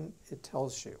 and then it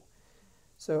tells you.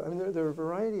 So, I mean, there are a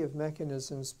variety of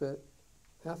mechanisms, but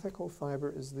ethical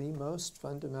fiber is the most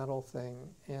fundamental thing,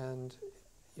 and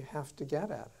you have to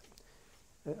get at it.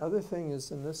 The other thing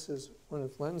is, and this is one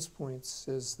of Len's points,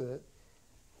 is that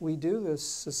we do this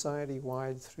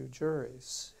society-wide through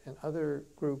juries and other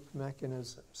group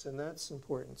mechanisms, and that's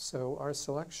important. So our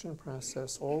selection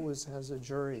process always has a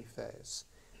jury phase.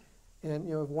 And,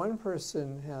 you know, if one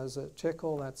person has a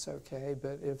tickle, that's okay,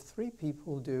 but if 3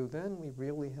 people do, then we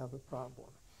really have a problem.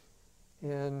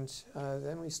 And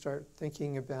then we start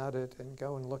thinking about it and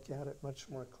go and look at it much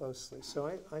more closely. So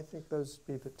I think those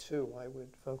would be the 2 I would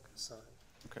focus on.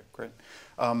 Okay, great.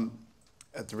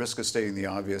 At the risk of stating the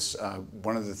obvious,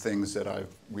 one of the things that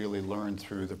I've really learned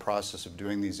through the process of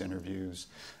doing these interviews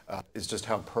is just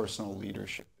how personal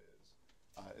leadership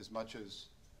is. As much as,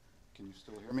 can you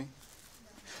still hear me?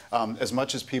 As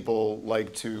much as people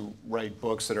like to write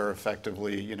books that are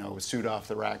effectively, you know, suit off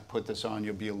the rack, put this on,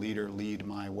 you'll be a leader, lead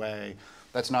my way,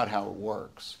 that's not how it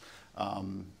works.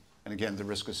 And again, the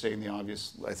risk of stating the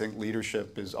obvious, I think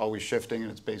leadership is always shifting,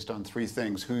 and it's based on 3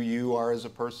 things: who you are as a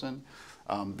person,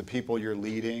 the people you're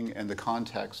leading, and the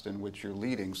context in which you're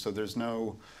leading. So there's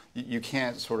no, you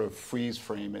can't sort of freeze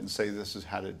frame it and say this is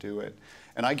how to do it.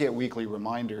 And I get weekly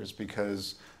reminders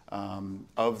because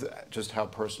of just how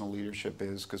personal leadership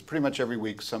is, because pretty much every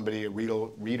week somebody, a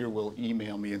reader will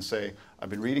email me and say,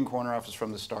 I've been reading Corner Office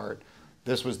from the start,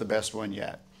 this was the best one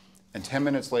yet. And 10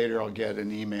 minutes later I'll get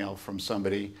an email from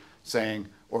somebody saying,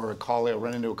 or a colleague, I'll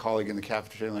run into a colleague in the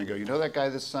cafeteria and I go, you know that guy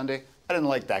this Sunday? I didn't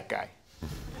like that guy.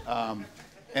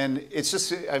 And it's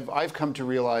just, I've come to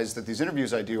realize that these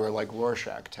interviews I do are like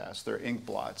Rorschach tests. They're ink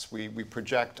blots. We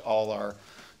project all our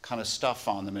kind of stuff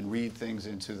on them and read things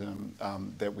into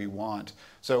them that we want.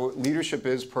 So leadership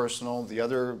is personal. The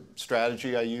other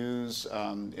strategy I use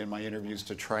in my interviews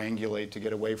to triangulate, to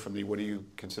get away from the what do you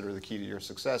consider the key to your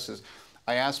success is,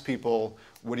 I ask people,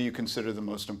 what do you consider the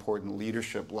most important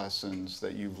leadership lessons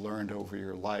that you've learned over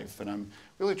your life? And I'm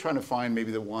really trying to find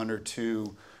maybe the 1 or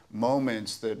 2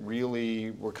 moments that really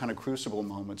were kind of crucible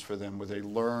moments for them, where they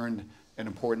learned an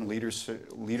important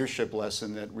leadership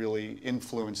lesson that really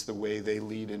influenced the way they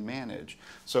lead and manage.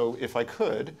 So if I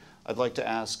could, I'd like to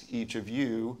ask each of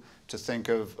you to think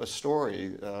of a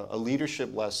story, a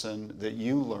leadership lesson that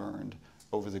you learned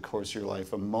over the course of your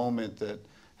life, a moment that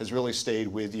has really stayed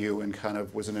with you and kind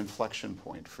of was an inflection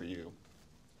point for you.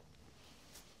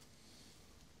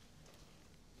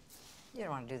 You don't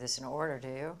want to do this in order, do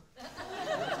you?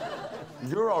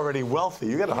 You're already wealthy.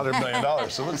 You got $100 million,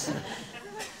 so let's...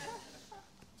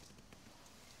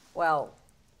 Well,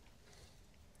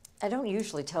 I don't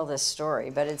usually tell this story,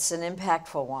 but it's an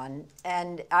impactful one.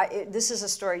 And this is a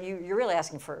story, you're really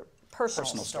asking for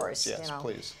personal stories. Yes, you know?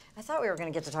 please. I thought we were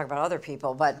going to get to talk about other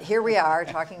people, but here we are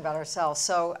talking about ourselves.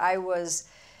 So I was,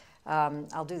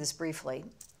 I'll do this briefly.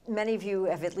 Many of you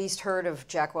have at least heard of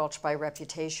Jack Welch by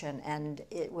reputation, and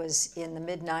it was in the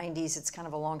mid-90s. It's kind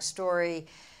of a long story.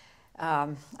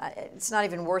 It's not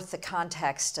even worth the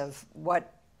context of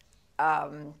what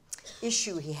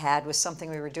issue he had with something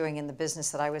we were doing in the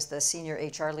business that I was the senior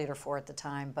HR leader for at the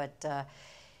time. But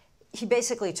he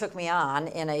basically took me on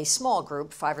in a small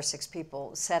group, 5 or 6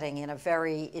 people, setting in a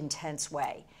very intense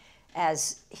way,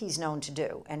 as he's known to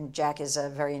do. And Jack is a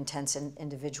very intense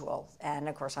individual. And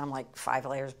of course, I'm like 5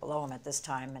 layers below him at this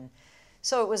time. And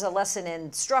so it was a lesson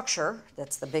in structure,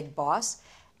 that's the big boss,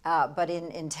 but in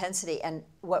intensity. And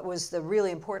what was the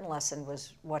really important lesson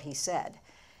was what he said.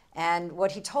 And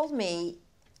what he told me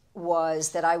was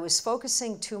that I was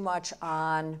focusing too much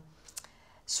on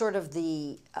sort of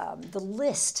the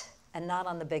list and not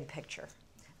on the big picture,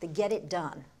 the get it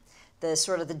done, the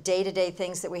sort of the day-to-day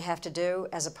things that we have to do,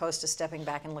 as opposed to stepping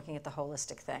back and looking at the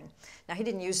holistic thing. Now, he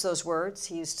didn't use those words.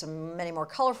 He used some many more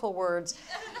colorful words,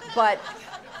 but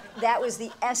that was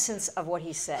the essence of what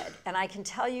he said. And I can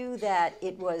tell you that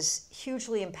it was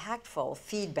hugely impactful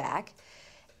feedback,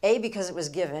 A, because it was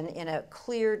given in a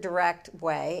clear, direct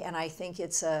way, and I think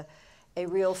it's a a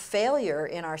real failure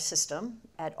in our system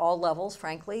at all levels,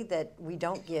 frankly, that we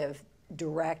don't give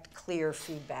direct, clear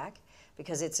feedback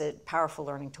because it's a powerful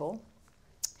learning tool.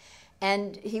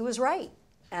 And he was right.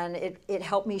 And it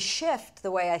helped me shift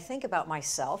the way I think about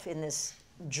myself in this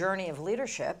journey of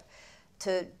leadership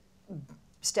to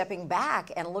stepping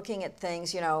back and looking at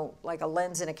things, you know, like a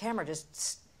lens in a camera,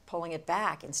 just pulling it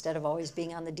back instead of always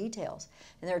being on the details.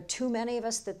 And there are too many of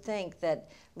us that think that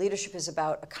leadership is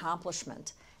about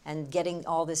accomplishment and getting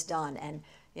all this done and,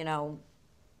 you know,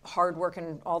 hard work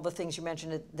and all the things you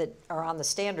mentioned that are on the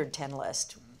standard 10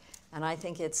 list. And I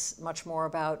think it's much more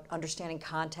about understanding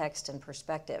context and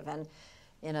perspective. And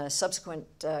in a subsequent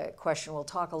question, we'll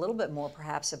talk a little bit more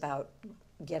perhaps about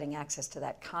getting access to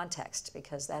that context,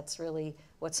 because that's really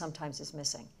what sometimes is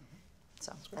missing.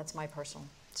 So that's my personal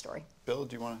story. Bill,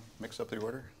 do you want to mix up the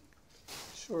order?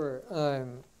 Sure.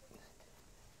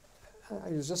 I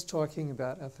was just talking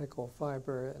about ethical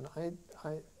fiber, and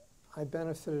I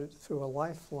benefited through a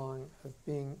lifelong of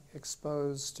being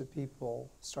exposed to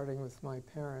people, starting with my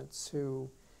parents, who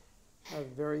have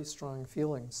very strong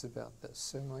feelings about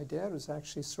this. And my dad was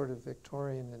actually sort of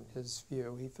Victorian in his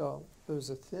view. He felt there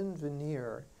was a thin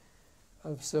veneer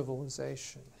of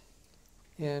civilization,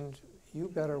 and you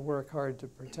better work hard to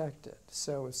protect it.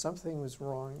 So if something was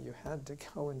wrong, you had to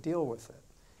go and deal with it.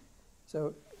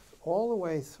 So all the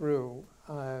way through,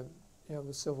 you know,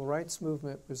 the civil rights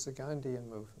movement was the Gandhian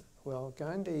movement. Well,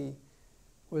 Gandhi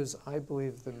was, I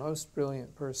believe, the most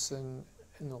brilliant person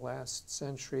in the last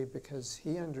century, because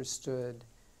he understood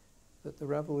that the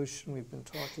revolution we've been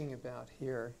talking about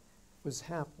here was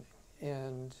happening.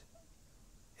 And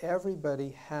everybody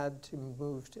had to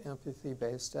move to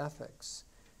empathy-based ethics,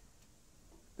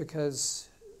 because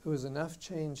there was enough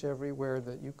change everywhere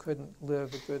that you couldn't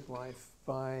live a good life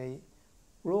by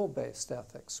rule-based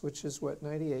ethics, which is what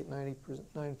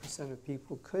 99% of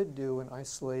people could do in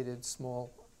isolated,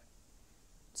 small,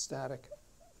 static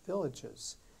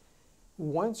villages.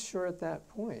 Once you're at that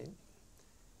point,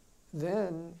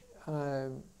 then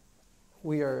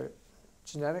we are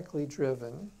genetically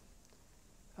driven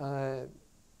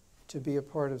to be a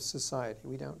part of society.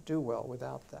 We don't do well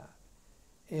without that.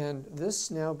 And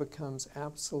this now becomes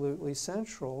absolutely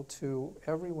central to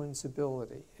everyone's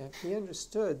ability. And he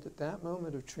understood that that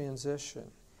moment of transition,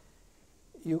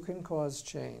 you can cause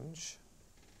change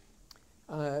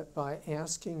by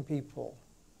asking people,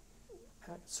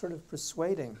 sort of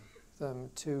persuading them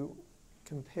to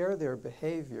compare their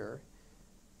behavior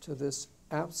to this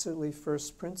absolutely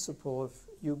first principle of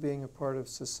you being a part of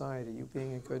society, you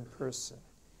being a good person.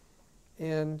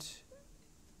 And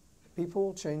people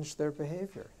will change their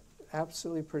behavior,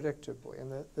 absolutely predictably.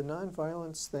 And the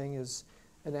nonviolence thing is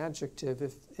an adjective.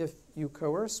 If you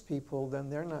coerce people, then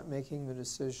they're not making the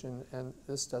decision, and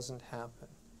this doesn't happen.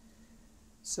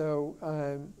 So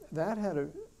that had a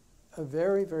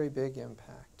very, very big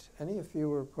impact. Any of you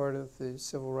were part of the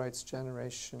civil rights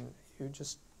generation,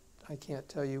 I can't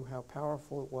tell you how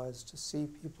powerful it was to see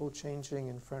people changing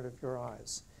in front of your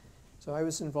eyes. So I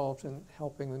was involved in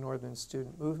helping the Northern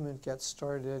Student Movement get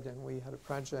started, and we had a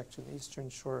project in the Eastern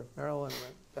Shore of Maryland,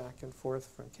 went back and forth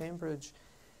from Cambridge.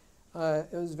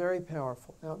 It was very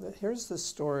powerful. Now, here's the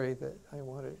story that I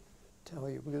want to tell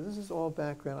you, because this is all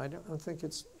background. I don't think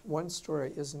it's one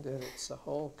story, isn't it? It's a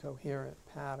whole coherent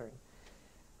pattern.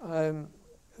 I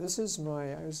was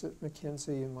at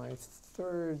McKinsey in my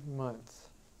third month.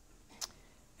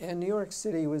 And New York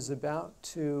City was about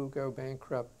to go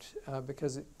bankrupt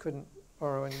because it couldn't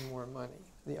borrow any more money.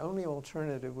 The only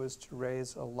alternative was to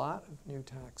raise a lot of new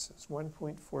taxes,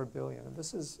 $1.4 billion. And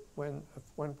this is when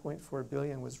 $1.4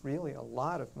 billion was really a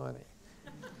lot of money.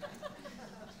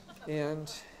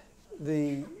 And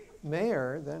the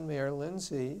mayor, then Mayor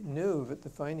Lindsay, knew that the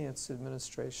finance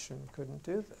administration couldn't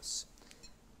do this.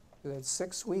 They had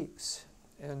 6 weeks.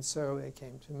 And so they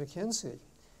came to McKinsey.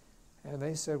 And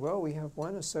they said, well, we have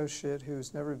one associate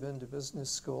who's never been to business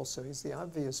school, so he's the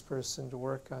obvious person to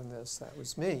work on this. That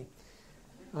was me.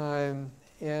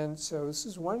 And so this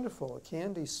is wonderful, a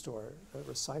candy store, a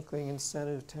recycling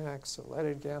incentive tax, a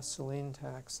leaded gasoline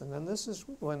tax, and then this is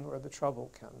one where the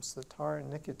trouble comes, the tar and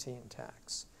nicotine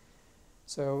tax.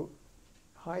 So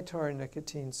high tar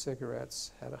nicotine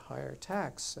cigarettes had a higher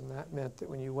tax, and that meant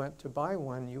that when you went to buy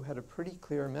one, you had a pretty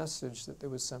clear message that there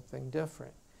was something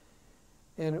different.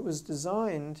 And it was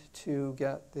designed to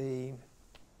get the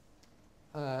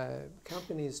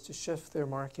companies to shift their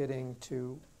marketing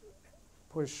to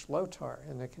push low tar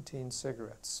and nicotine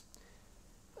cigarettes.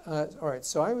 All right,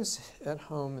 so I was at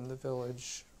home in the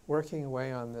village working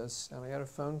away on this, and I got a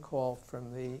phone call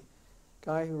from the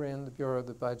guy who ran the Bureau of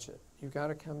the Budget. You got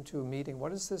to come to a meeting.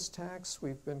 What is this tax?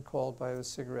 We've been called by the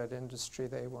cigarette industry.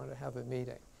 They want to have a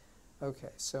meeting.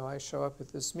 Okay, so I show up at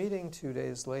this meeting 2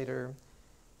 days later.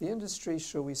 The industry,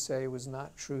 shall we say, was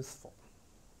not truthful.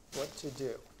 What to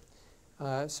do?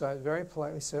 So I very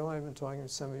politely said, well, I've been talking to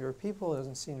some of your people. It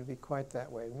doesn't seem to be quite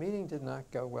that way. The meeting did not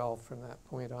go well from that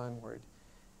point onward.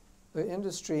 The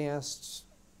industry asked,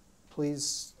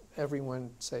 please,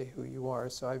 everyone say who you are.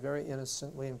 So I very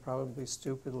innocently and probably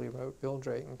stupidly wrote Bill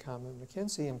Drayton,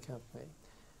 McKinsey & Company.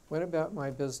 Went about my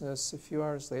business. A few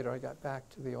hours later, I got back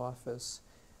to the office.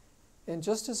 And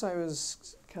just as I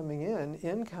was coming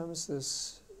in comes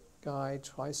this guy,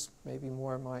 twice, maybe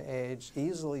more my age,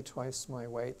 easily twice my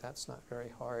weight. That's not very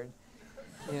hard.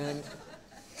 And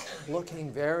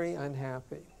looking very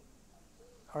unhappy.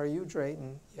 Are you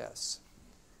Drayton? Yes.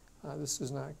 This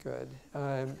is not good.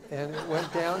 And it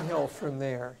went downhill from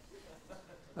there.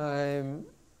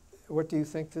 What do you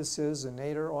think this is, a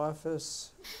Nader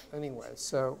office? Anyway,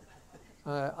 so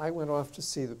I went off to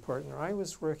see the partner I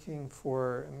was working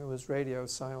for, and it was radio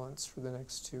silence for the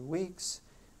next 2 weeks.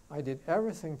 I did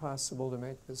everything possible to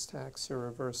make this tax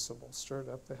irreversible, stirred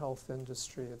up the health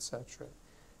industry, etc.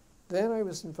 Then I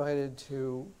was invited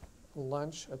to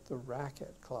lunch at the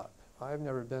Racket Club. I've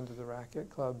never been to the Racket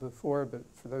Club before, but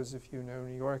for those of you who know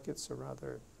New York, it's a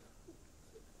rather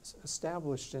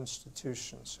established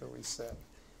institution, shall we say.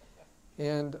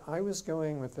 And I was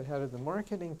going with the head of the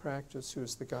marketing practice, who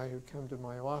was the guy who'd come to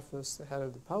my office, the head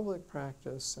of the public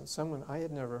practice, and someone I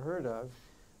had never heard of,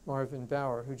 Marvin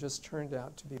Bauer, who just turned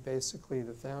out to be basically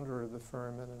the founder of the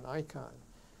firm and an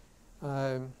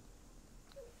icon.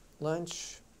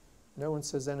 Lunch, no one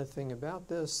says anything about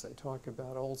this. They talk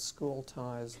about old school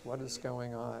ties, what is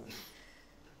going on.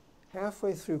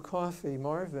 Halfway through coffee,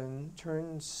 Marvin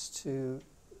turns to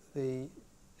the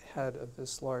head of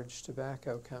this large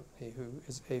tobacco company, who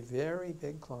is a very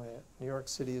big client. New York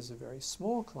City is a very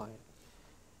small client.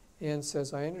 And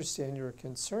says, I understand you're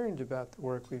concerned about the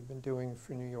work we've been doing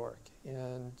for New York.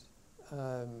 And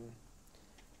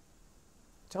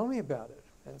tell me about it.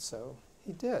 And so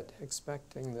he did,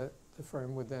 expecting that the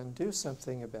firm would then do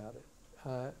something about it.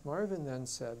 Marvin then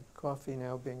said, coffee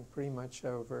now being pretty much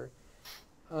over,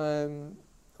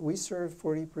 we serve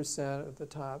 40% of the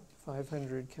top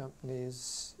 500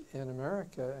 companies in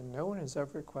America, and no one has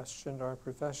ever questioned our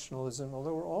professionalism,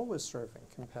 although we're always serving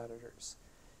competitors.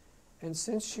 And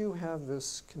since you have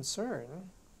this concern,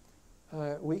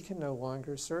 we can no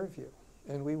longer serve you,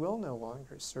 and we will no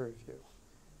longer serve you.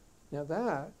 Now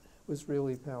that was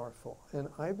really powerful, and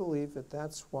I believe that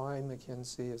that's why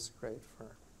McKinsey is a great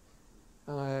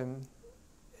firm.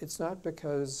 It's not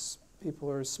because people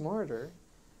are smarter,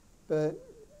 but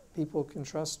people can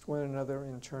trust one another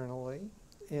internally,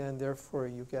 and therefore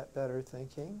you get better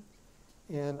thinking.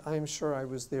 And I'm sure I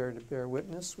was there to bear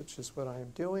witness, which is what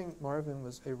I'm doing. Marvin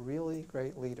was a really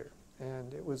great leader,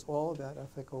 and it was all about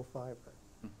ethical fiber.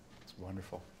 It's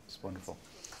wonderful. It's wonderful.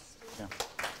 Yeah.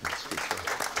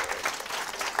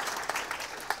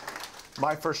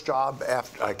 My first job,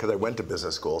 after, because I went to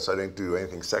business school, so I didn't do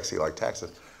anything sexy like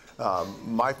taxes.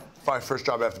 My first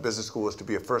job after business school was to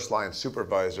be a first-line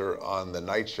supervisor on the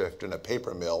night shift in a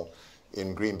paper mill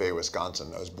in Green Bay,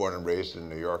 Wisconsin. I was born and raised in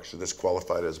New York, so this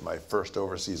qualified as my first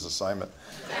overseas assignment.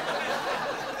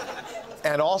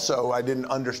 And also, I didn't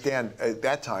understand at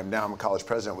that time. Now I'm a college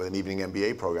president with an evening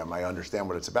MBA program. I understand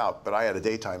what it's about, but I had a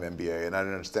daytime MBA, and I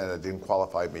didn't understand that it didn't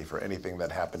qualify me for anything that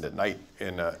happened at night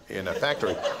in a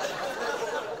factory.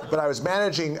 But I was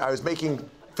making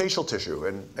facial tissue,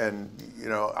 and you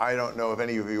know, I don't know if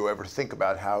any of you ever think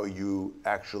about how you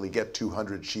actually get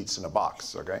 200 sheets in a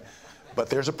box, okay? But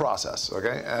there's a process,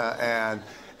 okay?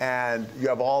 And you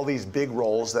have all these big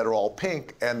rolls that are all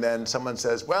pink, and then someone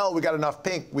says, well, we got enough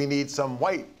pink, we need some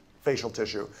white facial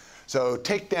tissue. So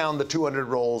take down the 200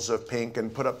 rolls of pink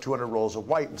and put up 200 rolls of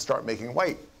white and start making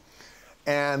white.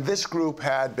 And this group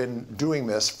had been doing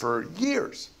this for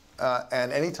years.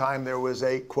 And anytime there was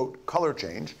a, quote, color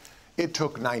change, it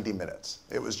took 90 minutes.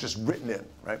 It was just written in,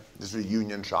 right? This is a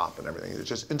union shop and everything. It's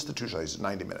just institutionalized,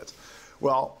 90 minutes.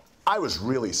 Well, I was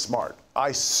really smart.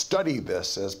 I studied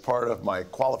this as part of my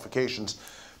qualifications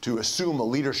to assume a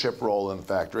leadership role in the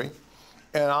factory,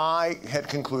 and I had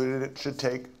concluded it should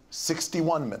take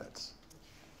 61 minutes.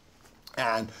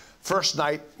 And first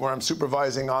night where I'm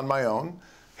supervising on my own,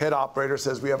 head operator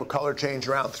says we have a color change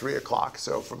around 3 o'clock,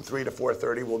 so from 3 to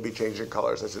 4:30 we'll be changing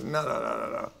colors. I said,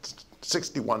 no,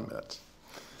 61 minutes.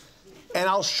 And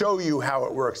I'll show you how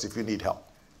it works if you need help.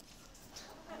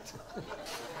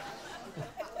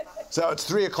 So it's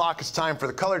 3 o'clock, it's time for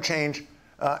the color change,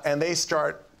 and they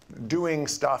start doing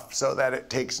stuff so that it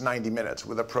takes 90 minutes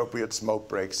with appropriate smoke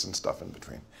breaks and stuff in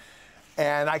between.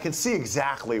 And I can see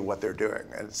exactly what they're doing.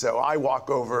 And so I walk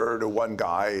over to one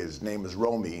guy, his name is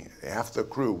Romy. Half the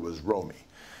crew was Romy.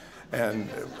 And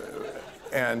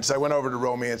so I went over to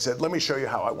Romy and said, let me show you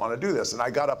how I want to do this. And I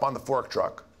got up on the fork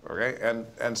truck, okay,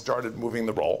 and started moving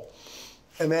the roll.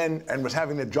 And was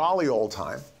having a jolly old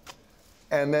time.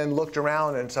 And then looked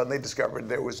around and suddenly discovered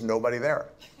there was nobody there.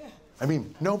 I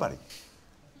mean, nobody.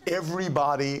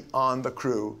 Everybody on the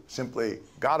crew simply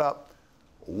got up,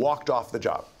 walked off the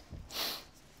job.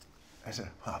 I said,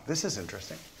 wow, this is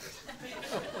interesting.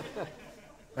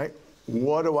 Right?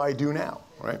 What do I do now?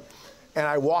 Right? And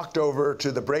I walked over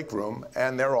to the break room,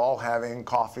 and they're all having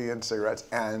coffee and cigarettes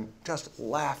and just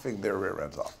laughing their rear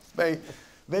ends off.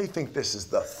 They think this is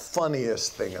the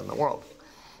funniest thing in the world.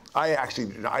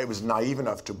 I was naive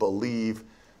enough to believe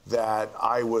that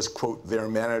I was, quote, their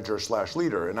manager /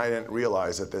 leader, and I didn't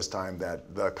realize at this time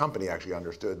that the company actually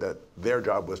understood that their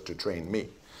job was to train me.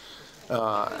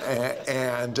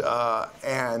 And I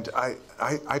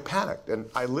panicked, and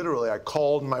I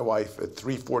called my wife at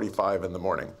 3:45 in the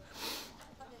morning.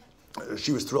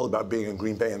 She was thrilled about being in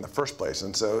Green Bay in the first place,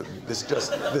 and so this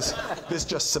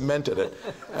just cemented it.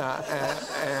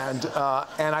 And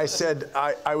I said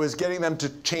I was getting them to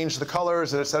change the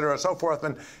colors, et cetera, and so forth,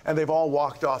 and they've all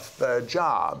walked off the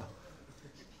job,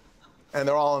 and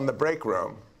they're all in the break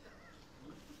room.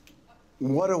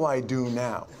 What do I do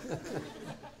now?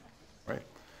 Right?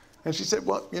 And she said,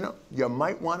 well, you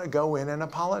might want to go in and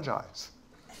apologize.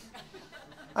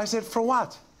 I said, for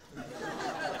what?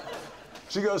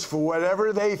 She goes, for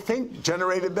whatever they think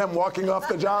generated them walking off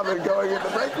the job and going in the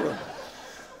break room.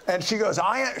 And she goes,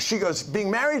 being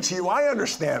married to you, I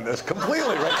understand this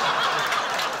completely, right?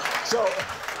 So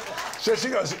she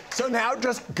goes, so now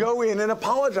just go in and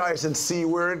apologize and see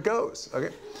where it goes,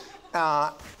 okay?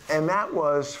 And that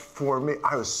was, for me,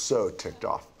 I was so ticked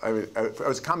off. I mean, it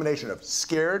was a combination of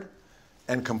scared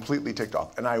and completely ticked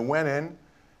off. And I went in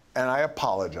and I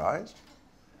apologized.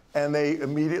 And they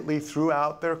immediately threw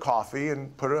out their coffee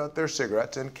and put out their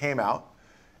cigarettes and came out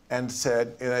and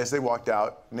said, and as they walked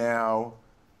out, now,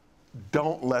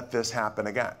 don't let this happen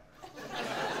again.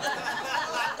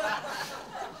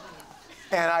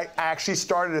 And I actually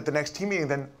started at the next team meeting,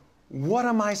 then, what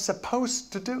am I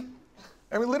supposed to do?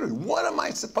 I mean, literally, what am I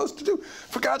supposed to do?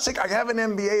 For God's sake, I have an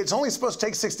MBA. It's only supposed to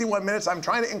take 61 minutes. I'm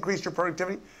trying to increase your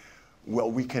productivity.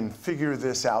 Well, we can figure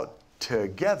this out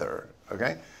together,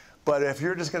 okay? But if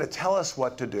you're just going to tell us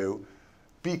what to do,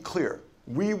 be clear.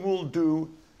 We will do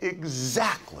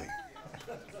exactly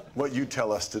what you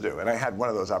tell us to do. And I had one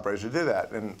of those operators who did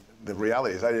that. And the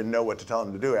reality is I didn't know what to tell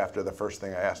him to do after the first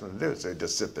thing I asked him to do. So he'd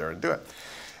just sit there and do it.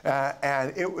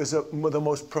 And it was the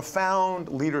most profound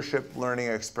leadership learning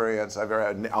experience I've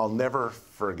ever had. I'll never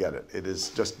forget it. It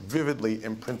is just vividly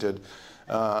imprinted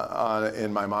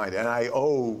in my mind. And I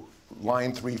owe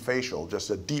line 3 facial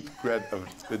just a deep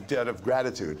debt of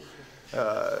gratitude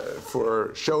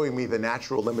for showing me the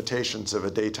natural limitations of a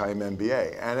daytime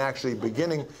MBA, and actually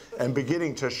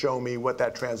beginning to show me what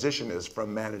that transition is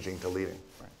from managing to leading.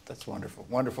 Right. That's wonderful.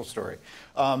 Wonderful story.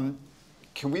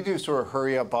 Can we do sort of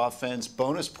hurry up offense,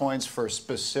 bonus points for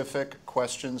specific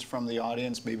questions from the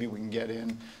audience? Maybe we can get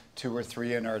in 2 or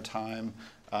 3 in our time.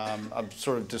 I've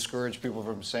sort of discouraged people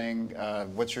from saying,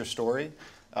 what's your story?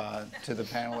 To the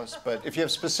panelists, but if you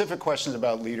have specific questions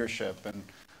about leadership and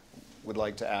would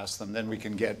like to ask them, then we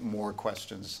can get more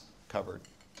questions covered.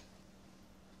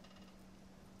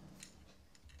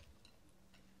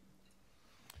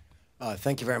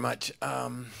 Thank you very much.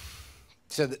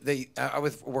 So I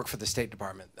work for the State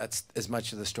Department. That's as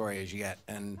much of the story as you get.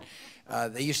 And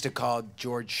they used to call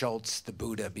George Shultz the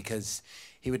Buddha because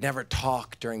he would never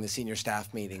talk during the senior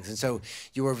staff meetings. And so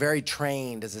you were very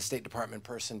trained as a State Department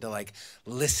person to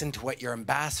listen to what your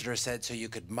ambassador said so you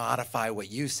could modify what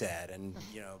you said and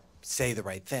say the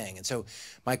right thing. And so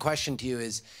my question to you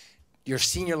is, your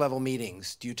senior level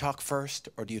meetings, do you talk first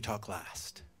or do you talk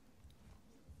last?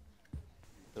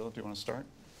 Bill, do you want to start?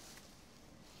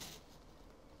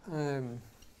 There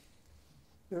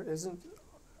isn't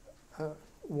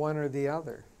one or the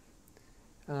other.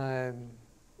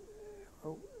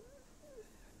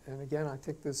 And again, I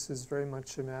think this is very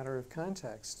much a matter of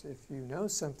context. If you know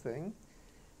something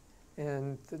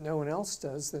and that no one else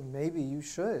does, then maybe you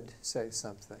should say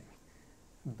something.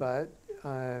 But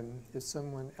if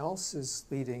someone else is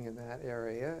leading in that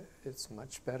area, it's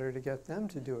much better to get them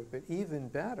to do it. But even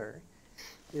better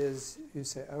is you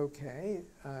say, okay,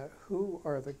 who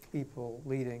are the people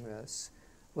leading this?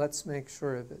 Let's make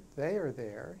sure that they are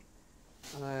there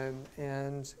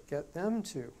and get them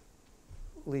to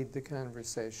lead the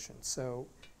conversation. So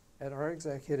at our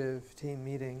executive team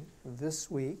meeting this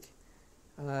week,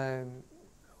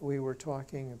 we were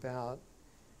talking about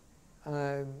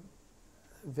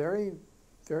very,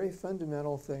 very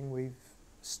fundamental thing. We've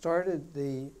started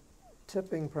the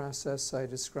tipping process I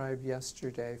described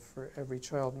yesterday for Every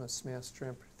Child Must Master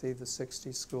Empathy, the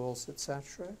 60 schools,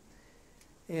 etc.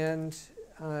 And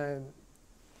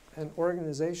an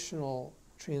organizational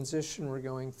transition we're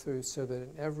going through so that in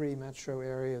every metro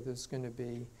area there's going to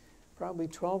be probably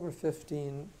 12 or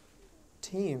 15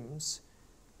 teams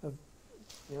of,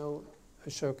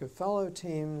 Ashoka Fellow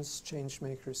teams,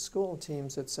 Changemakers School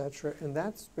teams, etc. And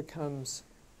that becomes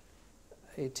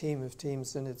a team of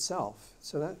teams in itself.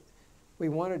 So that we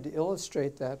wanted to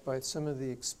illustrate that by some of the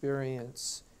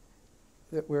experience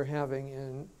that we're having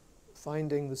in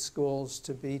finding the schools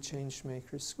to be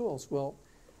Changemakers schools. Well,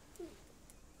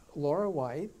 Laura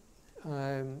White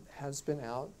has been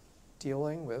out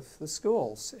dealing with the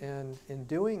schools, and in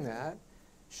doing that,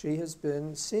 she has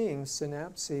been seeing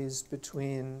synapses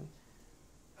between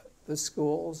the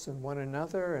schools and one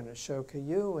another and Ashoka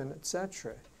U and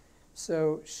etc.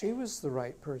 So she was the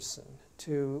right person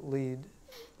to lead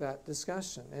that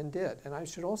discussion and did. And I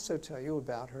should also tell you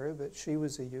about her that she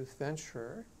was a youth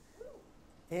venturer,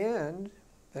 and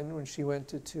then when she went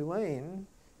to Tulane,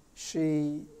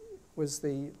 she was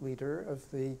the leader of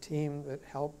the team that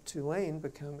helped Tulane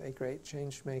become a great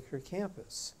changemaker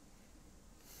campus.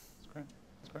 That's great.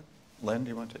 That's great. Len, do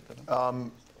you want to take that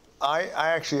on? I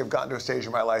actually have gotten to a stage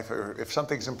in my life where if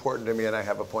something's important to me and I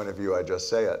have a point of view, I just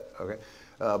say it, okay?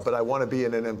 But I want to be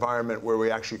in an environment where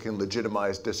we actually can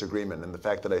legitimize disagreement, and the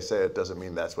fact that I say it doesn't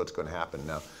mean that's what's going to happen.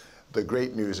 Now, the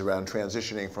great news around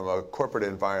transitioning from a corporate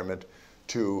environment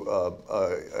to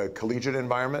a collegiate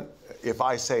environment, if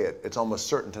I say it, it's almost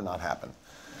certain to not happen.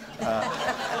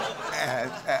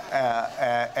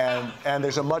 And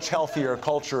there's a much healthier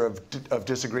culture of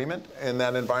disagreement in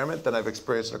that environment than I've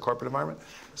experienced in a corporate environment.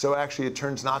 So actually, it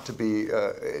turns not to be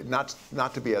not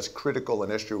to be as critical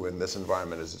an issue in this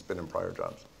environment as it's been in prior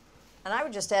jobs. And I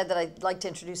would just add that I'd like to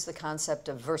introduce the concept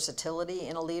of versatility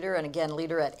in a leader, and again,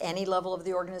 leader at any level of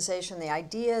the organization. The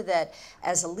idea that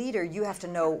as a leader, you have to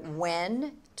know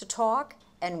when to talk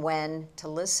and when to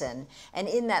listen, and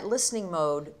in that listening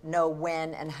mode, know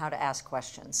when and how to ask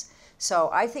questions.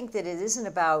 So I think that it isn't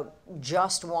about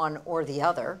just one or the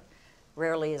other.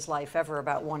 Rarely is life ever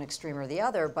about one extreme or the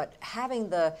other, but having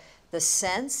the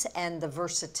sense and the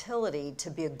versatility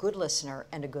to be a good listener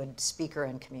and a good speaker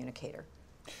and communicator.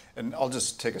 And I'll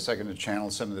just take a second to channel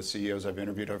some of the CEOs I've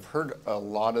interviewed. I've heard a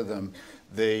lot of them,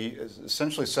 they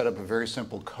essentially set up a very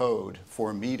simple code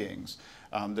for meetings.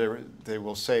 They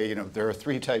will say, there are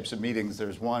 3 types of meetings.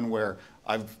 There's one where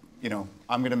I'm going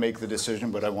to make the decision,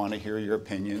 but I want to hear your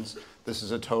opinions. This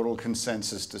is a total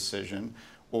consensus decision.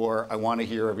 Or I want to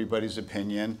hear everybody's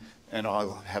opinion, and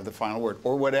I'll have the final word,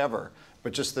 or whatever.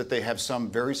 But just that they have some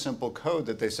very simple code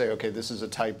that they say, okay, this is a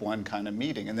type 1 kind of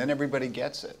meeting, and then everybody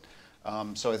gets it.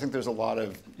 So I think there's a lot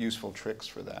of useful tricks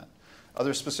for that.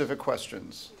 Other specific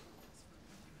questions?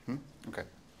 Okay.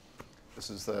 This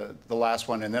is the last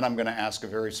one, and then I'm going to ask a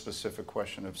very specific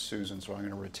question of Susan, so I'm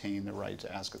going to retain the right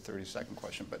to ask a 30-second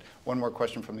question. But one more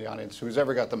question from the audience. Who's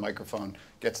ever got the microphone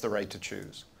gets the right to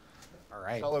choose. All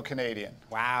right. Fellow Canadian.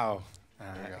 Wow.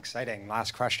 Exciting.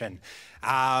 Last question.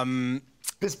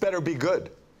 This better be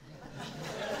good.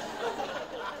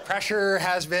 Pressure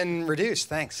has been reduced.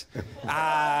 Thanks.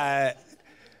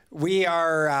 We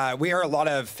are a lot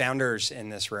of founders in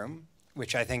this room,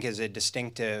 which I think is a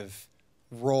distinctive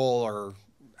role or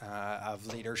of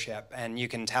leadership. And you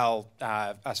can tell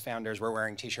us founders, we're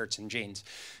wearing T-shirts and jeans,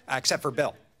 except for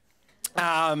Bill.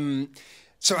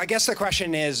 So I guess the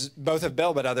question is both of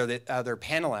Bill, but other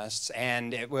panelists,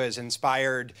 and it was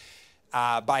inspired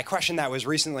by a question that was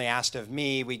recently asked of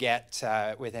me. We get,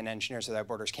 within Engineers Without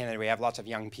Borders Canada, we have lots of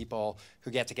young people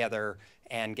who get together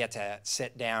and get to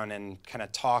sit down and kind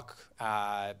of talk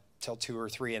till 2 or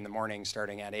 3 in the morning,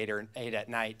 starting at 8 at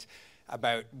night,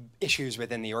 about issues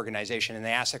within the organization. And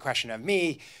they asked the question of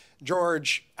me,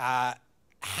 George,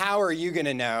 how are you going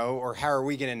to know, or how are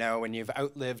we going to know when you've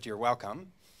outlived your welcome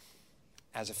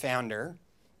as a founder?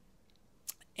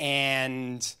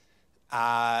 And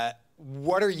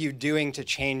what are you doing to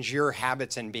change your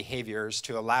habits and behaviors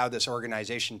to allow this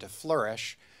organization to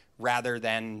flourish rather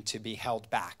than to be held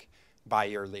back by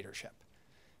your leadership?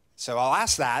 So I'll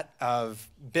ask that of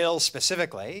Bill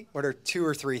specifically. What are 2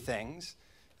 or 3 things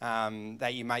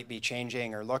that you might be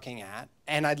changing or looking at?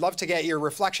 And I'd love to get your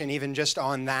reflection even just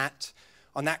on that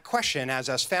question as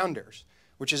us founders,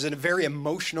 which is a very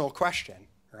emotional question,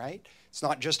 right? It's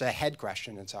not just a head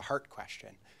question, it's a heart question.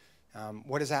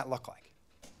 What does that look like?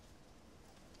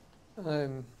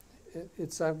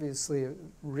 It's obviously a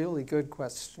really good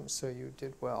question, so you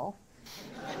did well.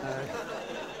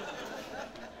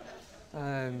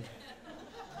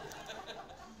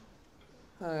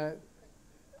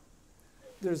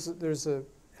 There's a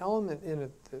element in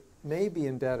it that may be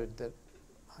embedded that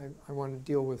I want to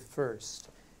deal with first.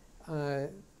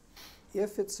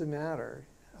 If it's a matter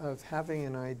of having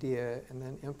an idea and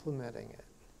then implementing it,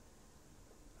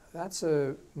 that's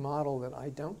a model that I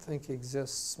don't think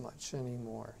exists much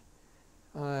anymore.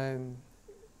 And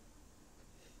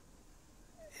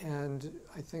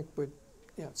I think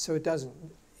so it doesn't.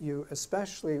 You,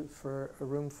 especially for a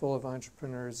room full of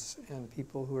entrepreneurs and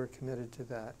people who are committed to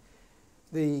that,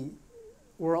 the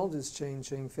world is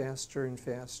changing faster and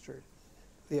faster.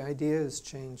 The idea is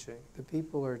changing. The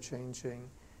people are changing.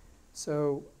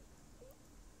 So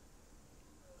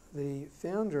the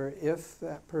founder, if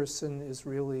that person is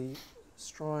really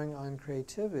strong on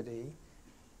creativity,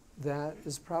 that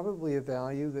is probably a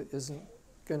value that isn't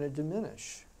going to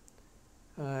diminish.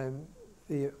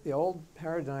 The old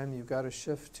paradigm, you've got to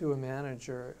shift to a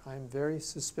manager, I'm very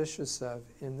suspicious of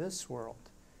in this world.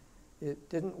 It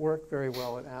didn't work very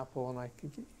well at Apple, and I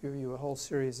could give you a whole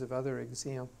series of other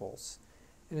examples.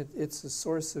 And it's a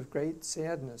source of great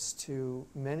sadness to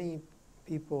many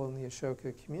people in the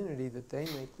Ashoka community that they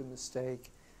make the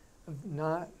mistake of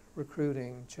not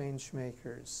recruiting change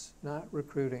makers, not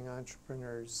recruiting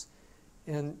entrepreneurs,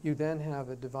 and you then have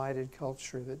a divided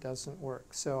culture that doesn't work.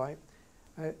 So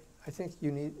I think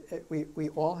we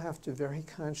all have to very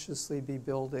consciously be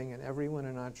building, and everyone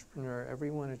an entrepreneur,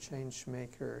 everyone a change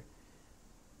maker,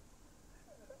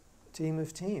 team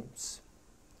of teams.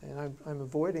 And I'm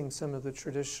avoiding some of the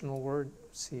traditional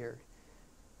words here.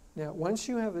 Now, once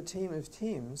you have a team of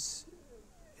teams,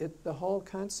 the whole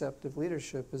concept of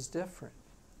leadership is different.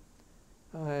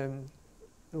 The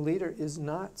leader is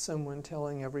not someone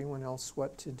telling everyone else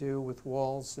what to do with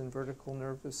walls and vertical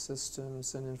nervous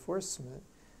systems and enforcement.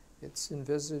 It's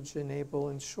envisage, enable,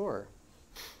 ensure.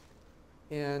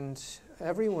 And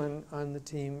everyone on the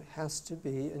team has to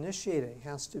be initiating,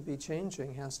 has to be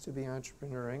changing, has to be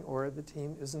entrepreneuring, or the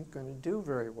team isn't going to do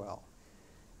very well.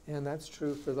 And that's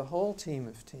true for the whole team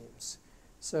of teams.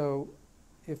 So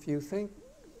if you think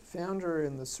founder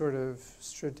in the sort of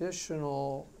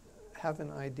traditional, have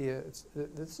an idea,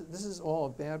 this is all a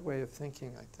bad way of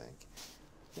thinking, I think.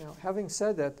 Now, having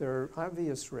said that, there are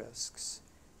obvious risks.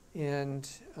 And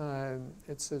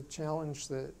it's a challenge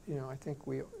that I think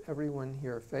everyone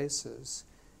here faces.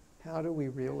 How do we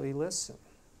really listen?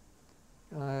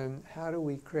 How do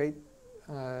we create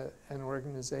an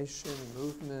organization, a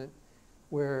movement,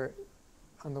 where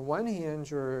on the one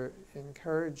hand you're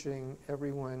encouraging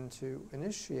everyone to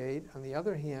initiate, on the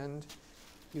other hand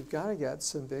you've got to get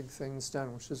some big things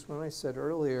done, which is when I said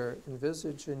earlier,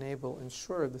 envisage, enable,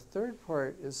 ensure. The third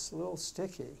part is a little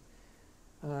sticky.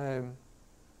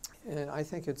 And I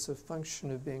think it's a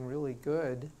function of being really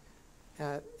good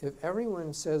at, if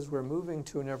everyone says we're moving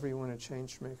to an everyone a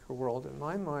change maker world, in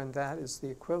my mind that is the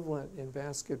equivalent in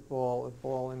basketball of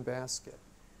ball and basket.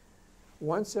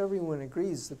 Once everyone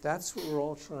agrees that that's what we're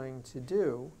all trying to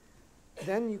do,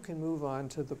 then you can move on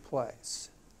to the plays.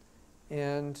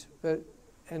 And at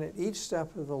each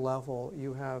step of the level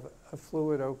you have a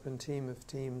fluid open team of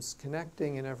teams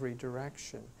connecting in every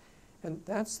direction. And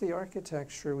that's the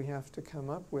architecture we have to come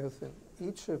up with, and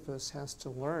each of us has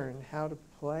to learn how to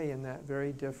play in that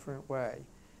very different way.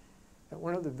 And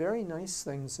one of the very nice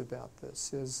things about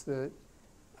this is that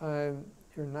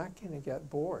you're not going to get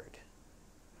bored.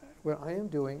 What I am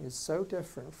doing is so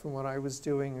different from what I was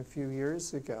doing a few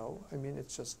years ago. I mean,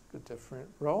 it's just a different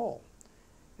role,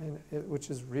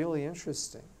 which is really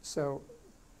interesting. So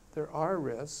there are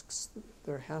risks.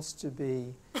 There has to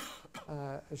be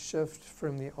a shift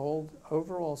from the old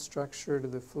overall structure to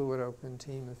the fluid open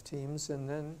team of teams, and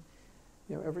then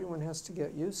everyone has to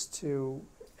get used to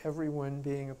everyone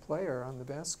being a player on the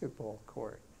basketball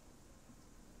court.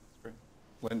 That's great.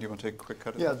 Len, do you want to take a quick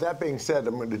cut at Yeah, that? that being said,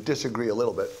 I'm going to disagree a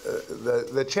little bit.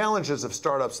 The challenges of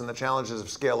startups and the challenges of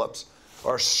scale-ups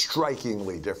are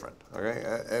strikingly different,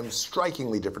 okay? And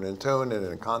strikingly different in tone and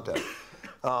in content.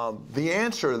 The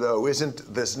answer, though,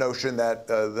 isn't this notion that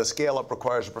the scale-up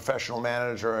requires a professional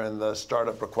manager and the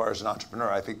startup requires an entrepreneur.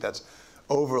 I think that's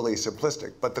overly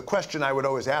simplistic. But the question I would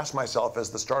always ask myself as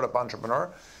the startup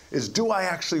entrepreneur is, do I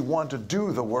actually want to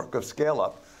do the work of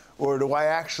scale-up? Or do I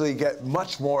actually get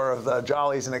much more of the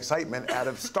jollies and excitement out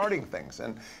of starting things?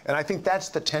 And I think that's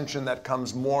the tension that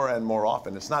comes more and more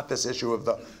often. It's not this issue of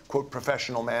the, quote,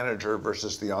 professional manager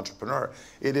versus the entrepreneur.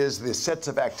 It is the sets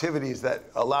of activities that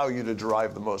allow you to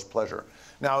derive the most pleasure.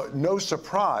 Now, no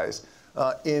surprise,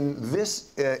 in this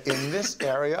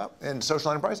area, in social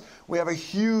enterprise, we have a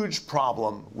huge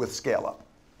problem with scale-up.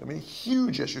 I mean,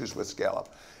 huge issues with scale-up.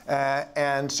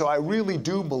 And so I really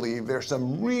do believe there's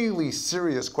some really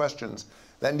serious questions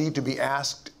that need to be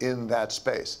asked in that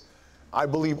space. I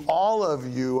believe all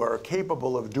of you are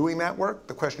capable of doing that work.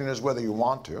 The question is whether you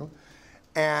want to,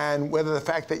 and whether the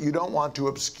fact that you don't want to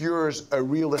obscures a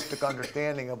realistic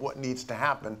understanding of what needs to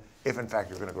happen if, in fact,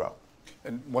 you're going to grow.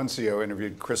 And one CEO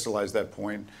interviewed crystallized that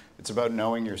point. It's about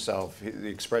knowing yourself. The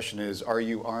expression is, are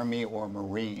you Army or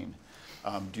Marine?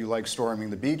 Do you like storming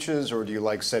the beaches, or do you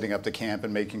like setting up the camp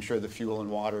and making sure the fuel and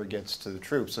water gets to the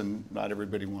troops? And not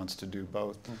everybody wants to do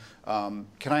both.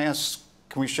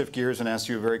 Can we shift gears and ask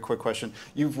you a very quick question?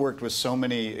 You've worked with so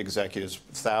many executives,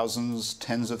 thousands,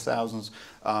 tens of thousands,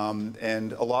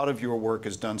 and a lot of your work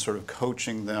is done sort of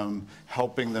coaching them,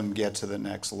 helping them get to the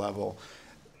next level.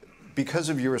 Because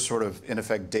of your sort of, in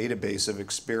effect, database of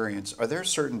experience, are there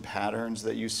certain patterns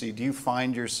that you see? Do you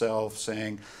find yourself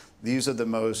saying, these are the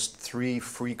most 3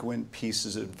 frequent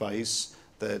pieces of advice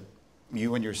that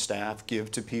you and your staff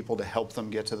give to people to help them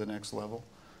get to the next level?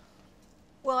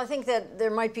 Well, I think that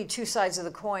there might be 2 sides of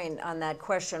the coin on that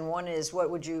question. One is, how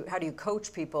do you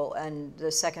coach people? And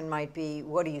the second might be,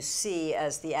 what do you see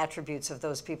as the attributes of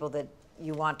those people that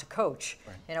you want to coach?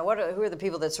 Right. You know, who are the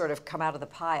people that sort of come out of the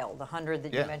pile, the 100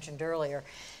 that you mentioned earlier?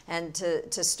 And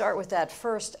to start with that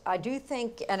first, I do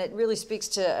think, and it really speaks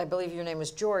to, I believe your name was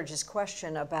George's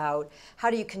question about how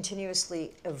do you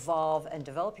continuously evolve and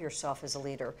develop yourself as a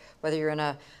leader, whether you're in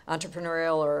an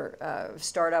entrepreneurial or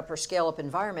startup or scale-up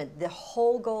environment. The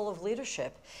whole goal of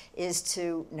leadership is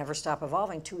to never stop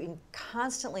evolving, to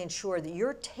constantly ensure that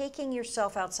you're taking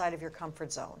yourself outside of your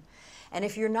comfort zone. And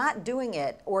if you're not doing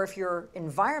it, or if your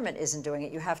environment isn't doing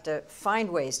it, you have to find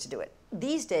ways to do it.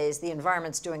 These days, the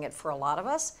environment's doing it for a lot of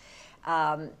us.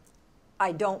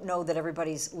 I don't know that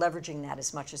everybody's leveraging that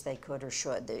as much as they could or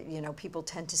should. You know, people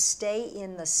tend to stay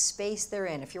in the space they're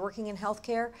in. If you're working in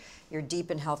healthcare, you're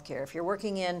deep in healthcare. If you're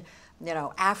working in, you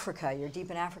know, Africa, you're deep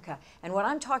in Africa. And what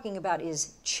I'm talking about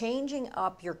is changing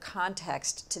up your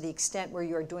context to the extent where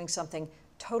you're doing something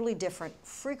totally different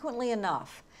frequently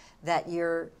enough that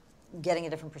you're getting a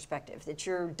different perspective, that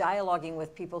you're dialoguing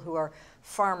with people who are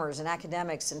farmers and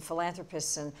academics and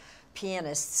philanthropists and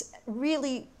pianists,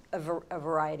 really a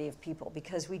variety of people,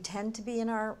 because we tend to be in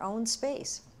our own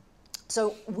space.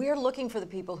 So we're looking for the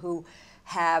people who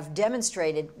have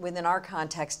demonstrated within our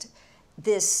context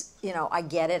this, you know, I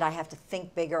get it, I have to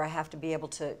think bigger, I have to be able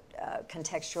to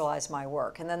contextualize my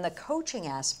work. And then the coaching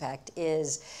aspect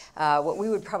is what we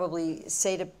would probably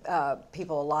say to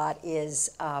people a lot is,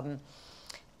 you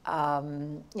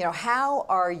know, how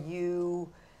are you,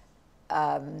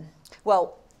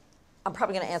 well, I'm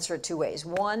probably going to answer it 2 ways.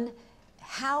 One,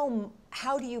 how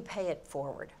do you pay it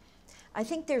forward? I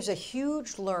think there's a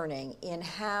huge learning in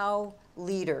how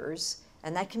leaders,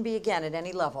 and that can be, again, at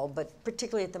any level, but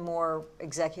particularly at the more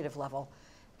executive level,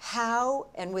 how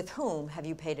and with whom have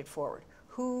you paid it forward?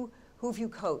 Who have you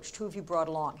coached? Who have you brought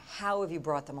along? How have you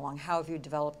brought them along? How have you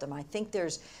developed them? I think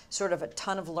there's sort of a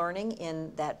ton of learning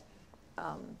in that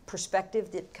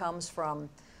perspective that comes from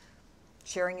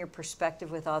sharing your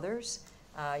perspective with others.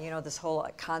 You know, this whole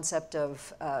concept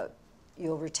of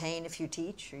you'll retain if you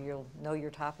teach, or you'll know your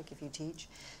topic if you teach.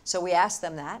 So we ask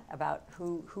them that about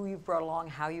who you've brought along,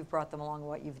 how you've brought them along,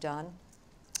 what you've done.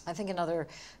 I think another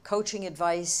coaching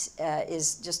advice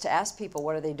is just to ask people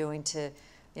what are they doing to,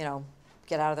 you know,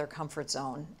 get out of their comfort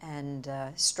zone and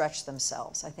stretch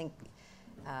themselves. I think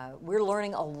we're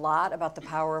learning a lot about the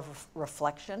power of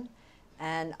reflection.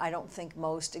 And I don't think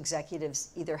most executives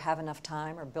either have enough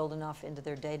time or build enough into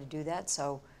their day to do that.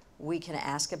 So we can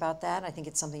ask about that. I think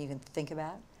it's something you can think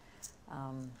about.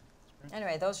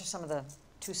 Anyway, those are some of the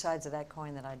 2 sides of that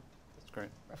coin that I'd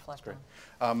reflect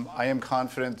on. I am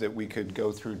confident that we could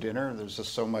go through dinner. There's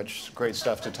just so much great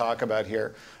stuff to talk about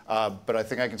here. But I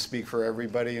think I can speak for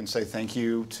everybody and say thank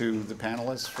you to the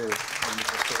panelists for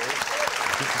wonderful stories.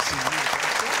 Good to see you.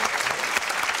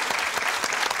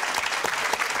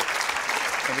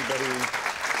 Anybody,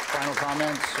 final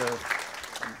comments? Or?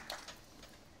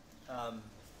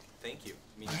 Thank you.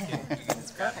 I mean, you can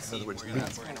just grab a seat. We're going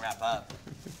to wrap up.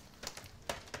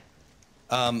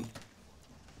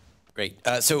 Great.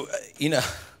 So, you know,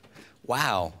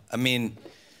 wow. I mean,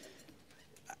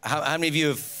 how many of you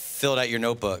have filled out your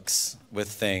notebooks with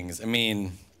things? I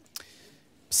mean,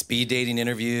 speed dating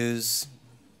interviews.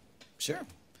 Sure.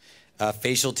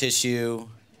 Facial tissue.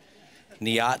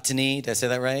 Neoteny. Did I say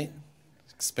that right?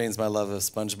 Explains my love of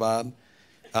SpongeBob.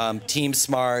 Team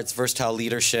smarts, versatile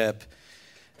leadership.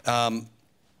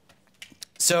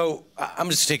 So I'm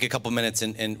just going to take a couple minutes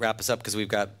and wrap us up because we've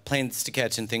got planes to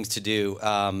catch and things to do.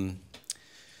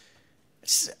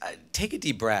 Take a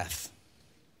deep breath.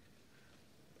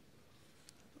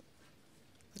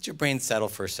 let your brain settle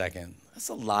for a second. That's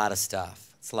a lot of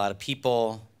stuff. It's a lot of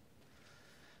people.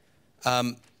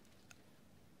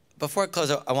 Before I close,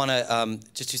 I want to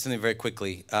just do something very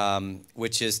quickly,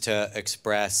 which is to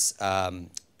express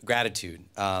gratitude.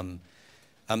 So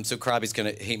Karabi's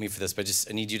going to hate me for this, but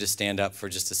I need you to stand up for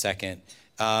just a second.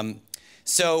 Doing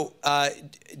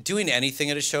anything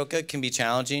at Ashoka can be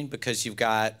challenging because you've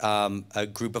got a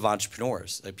group of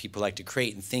entrepreneurs, people who like to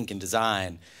create and think and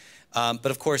design. But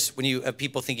of course, when you have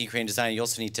people thinking, creating, design, you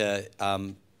also need to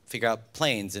figure out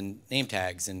planes and name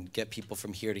tags and get people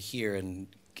from here to here and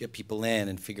get people in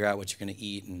and figure out what you're going to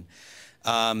eat.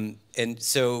 And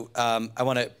so I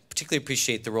want to particularly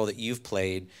appreciate the role that you've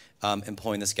played in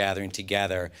pulling this gathering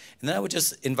together. And then I would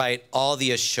just invite all the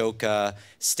Ashoka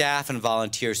staff and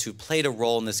volunteers who played a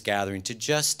role in this gathering to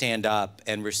just stand up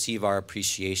and receive our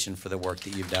appreciation for the work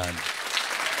that you've done.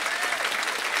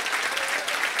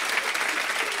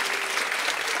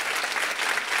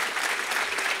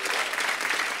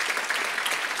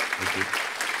 Thank you.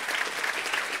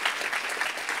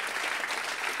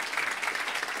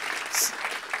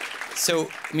 So,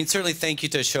 I mean, certainly thank you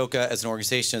to Ashoka as an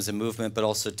organization, as a movement, but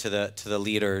also to the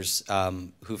leaders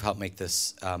who've helped make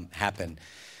this happen.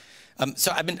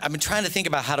 So I've been trying to think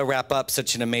about how to wrap up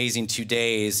such an amazing 2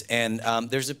 days, and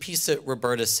there's a piece that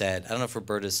Roberta said. I don't know if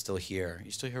Roberta's still here. Are you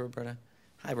still here, Roberta?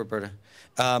 Hi, Roberta.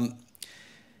 And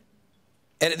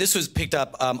this was picked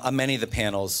up on many of the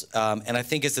panels, and I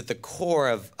think it's at the core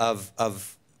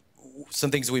of some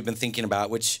things that we've been thinking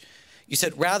about, which you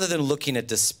said, rather than looking at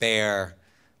despair,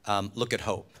 look at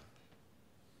hope.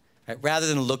 Right? Rather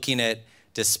than looking at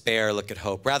despair, look at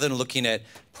hope. Rather than looking at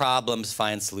problems,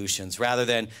 find solutions. Rather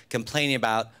than complaining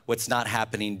about what's not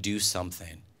happening, do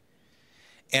something.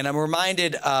 And I'm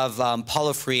reminded of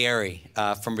Paulo Freire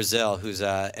from Brazil, who's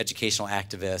an educational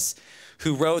activist,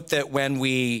 who wrote that when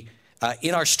we,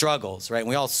 in our struggles, right, and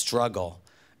we all struggle,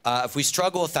 if we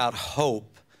struggle without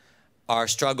hope, our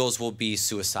struggles will be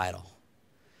suicidal.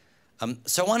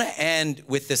 So I want to end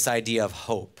with this idea of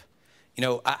hope. You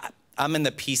know, I'm in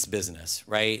the peace business,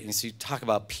 right? And so you talk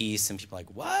about peace, and people are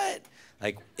like, what?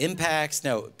 Like impacts?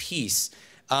 No, peace.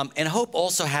 And hope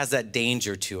also has that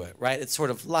danger to it, right? It's sort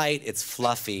of light, it's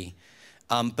fluffy,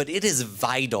 but it is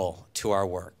vital to our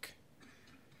work.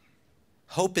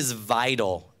 Hope is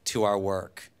vital to our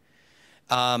work.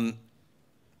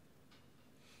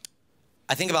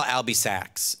 I think about Albie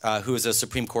Sachs, who is a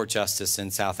Supreme Court justice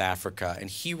in South Africa, and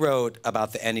he wrote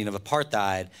about the ending of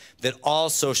apartheid that all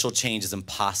social change is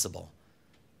impossible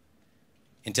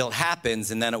until it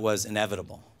happens, and then it was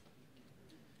inevitable.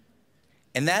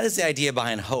 And that is the idea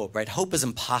behind hope, right? Hope is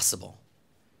impossible,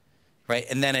 right?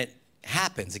 And then it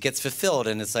happens, it gets fulfilled,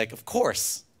 and it's like, of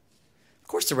course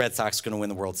the Red Sox are going to win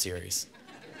the World Series.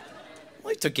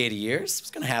 Well, it took 80 years,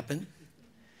 it's going to happen.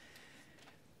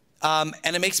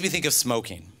 And it makes me think of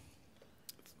smoking.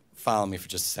 Follow me for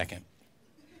just a second.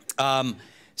 My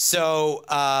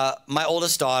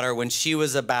oldest daughter, when she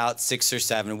was about 6 or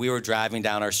 7, we were driving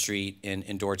down our street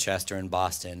in Dorchester in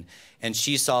Boston, and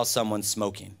she saw someone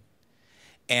smoking.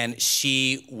 And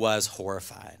she was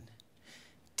horrified.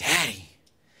 Daddy,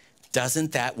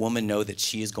 doesn't that woman know that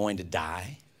she is going to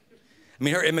die? I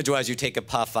mean, her image was you take a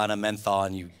puff on a menthol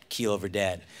and you keel over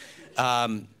dead.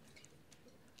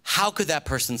 How could that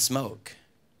person smoke?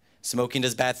 Smoking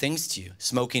does bad things to you.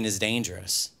 Smoking is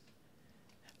dangerous.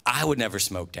 I would never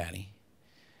smoke, Daddy.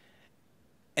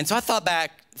 And so I thought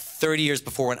back 30 years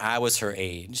before when I was her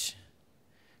age,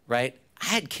 right? I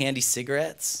had candy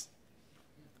cigarettes.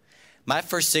 My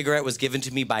first cigarette was given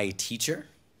to me by a teacher.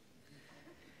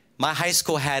 My high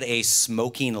school had a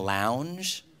smoking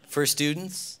lounge for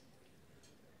students.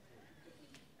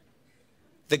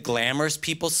 The glamorous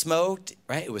people smoked,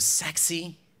 right? It was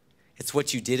sexy. It's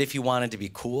what you did if you wanted to be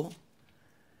cool.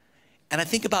 And I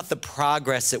think about the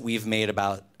progress that we've made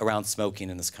around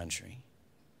smoking in this country,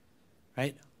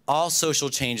 right? All social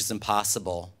change is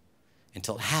impossible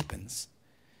until it happens,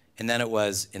 and then it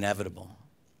was inevitable.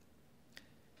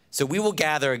 So we will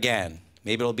gather again.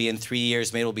 Maybe it'll be in 3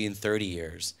 years, maybe it'll be in 30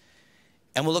 years.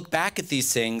 And we'll look back at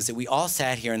these things that we all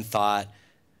sat here and thought,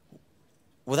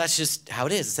 well, that's just how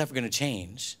it is. It's never going to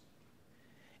change.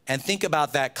 And think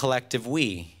about that collective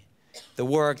we. The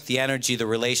work, the energy, the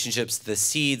relationships, the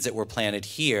seeds that were planted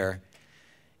here,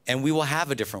 and we will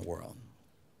have a different world.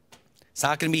 It's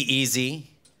not going to be easy,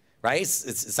 right?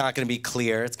 It's not going to be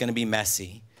clear. It's going to be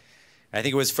messy. I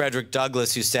think it was Frederick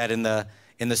Douglass who said, in the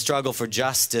struggle for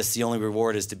justice, the only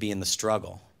reward is to be in the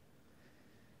struggle.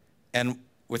 And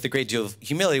with a great deal of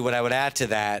humility, what I would add to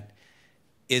that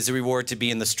is the reward to be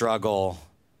in the struggle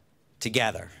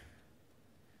together.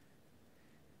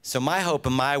 So my hope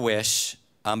and my wish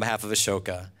on behalf of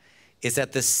Ashoka is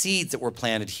that the seeds that were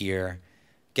planted here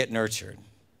get nurtured.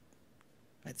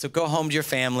 Right? So go home to your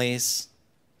families,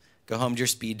 go home to your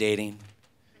speed dating.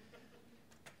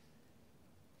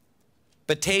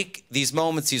 But take these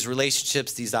moments, these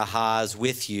relationships, these ahas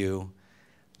with you,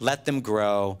 let them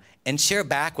grow, and share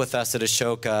back with us at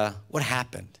Ashoka what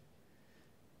happened.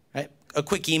 Right? A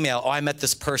quick email, oh, I met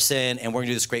this person and we're gonna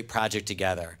do this great project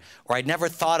together. Or I'd never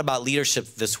thought about leadership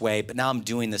this way, but now I'm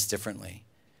doing this differently.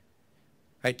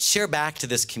 Right? Share back to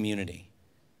this community.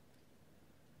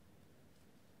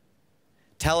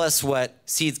 Tell us what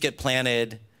seeds get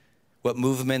planted, what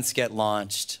movements get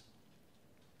launched.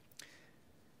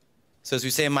 So as we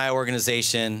say in my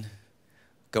organization,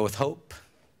 go with hope,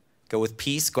 go with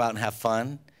peace, go out and have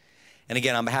fun. And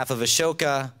again, on behalf of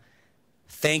Ashoka,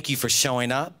 thank you for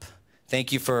showing up.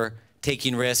 Thank you for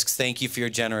taking risks. Thank you for your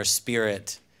generous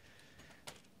spirit.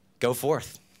 Go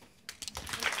forth.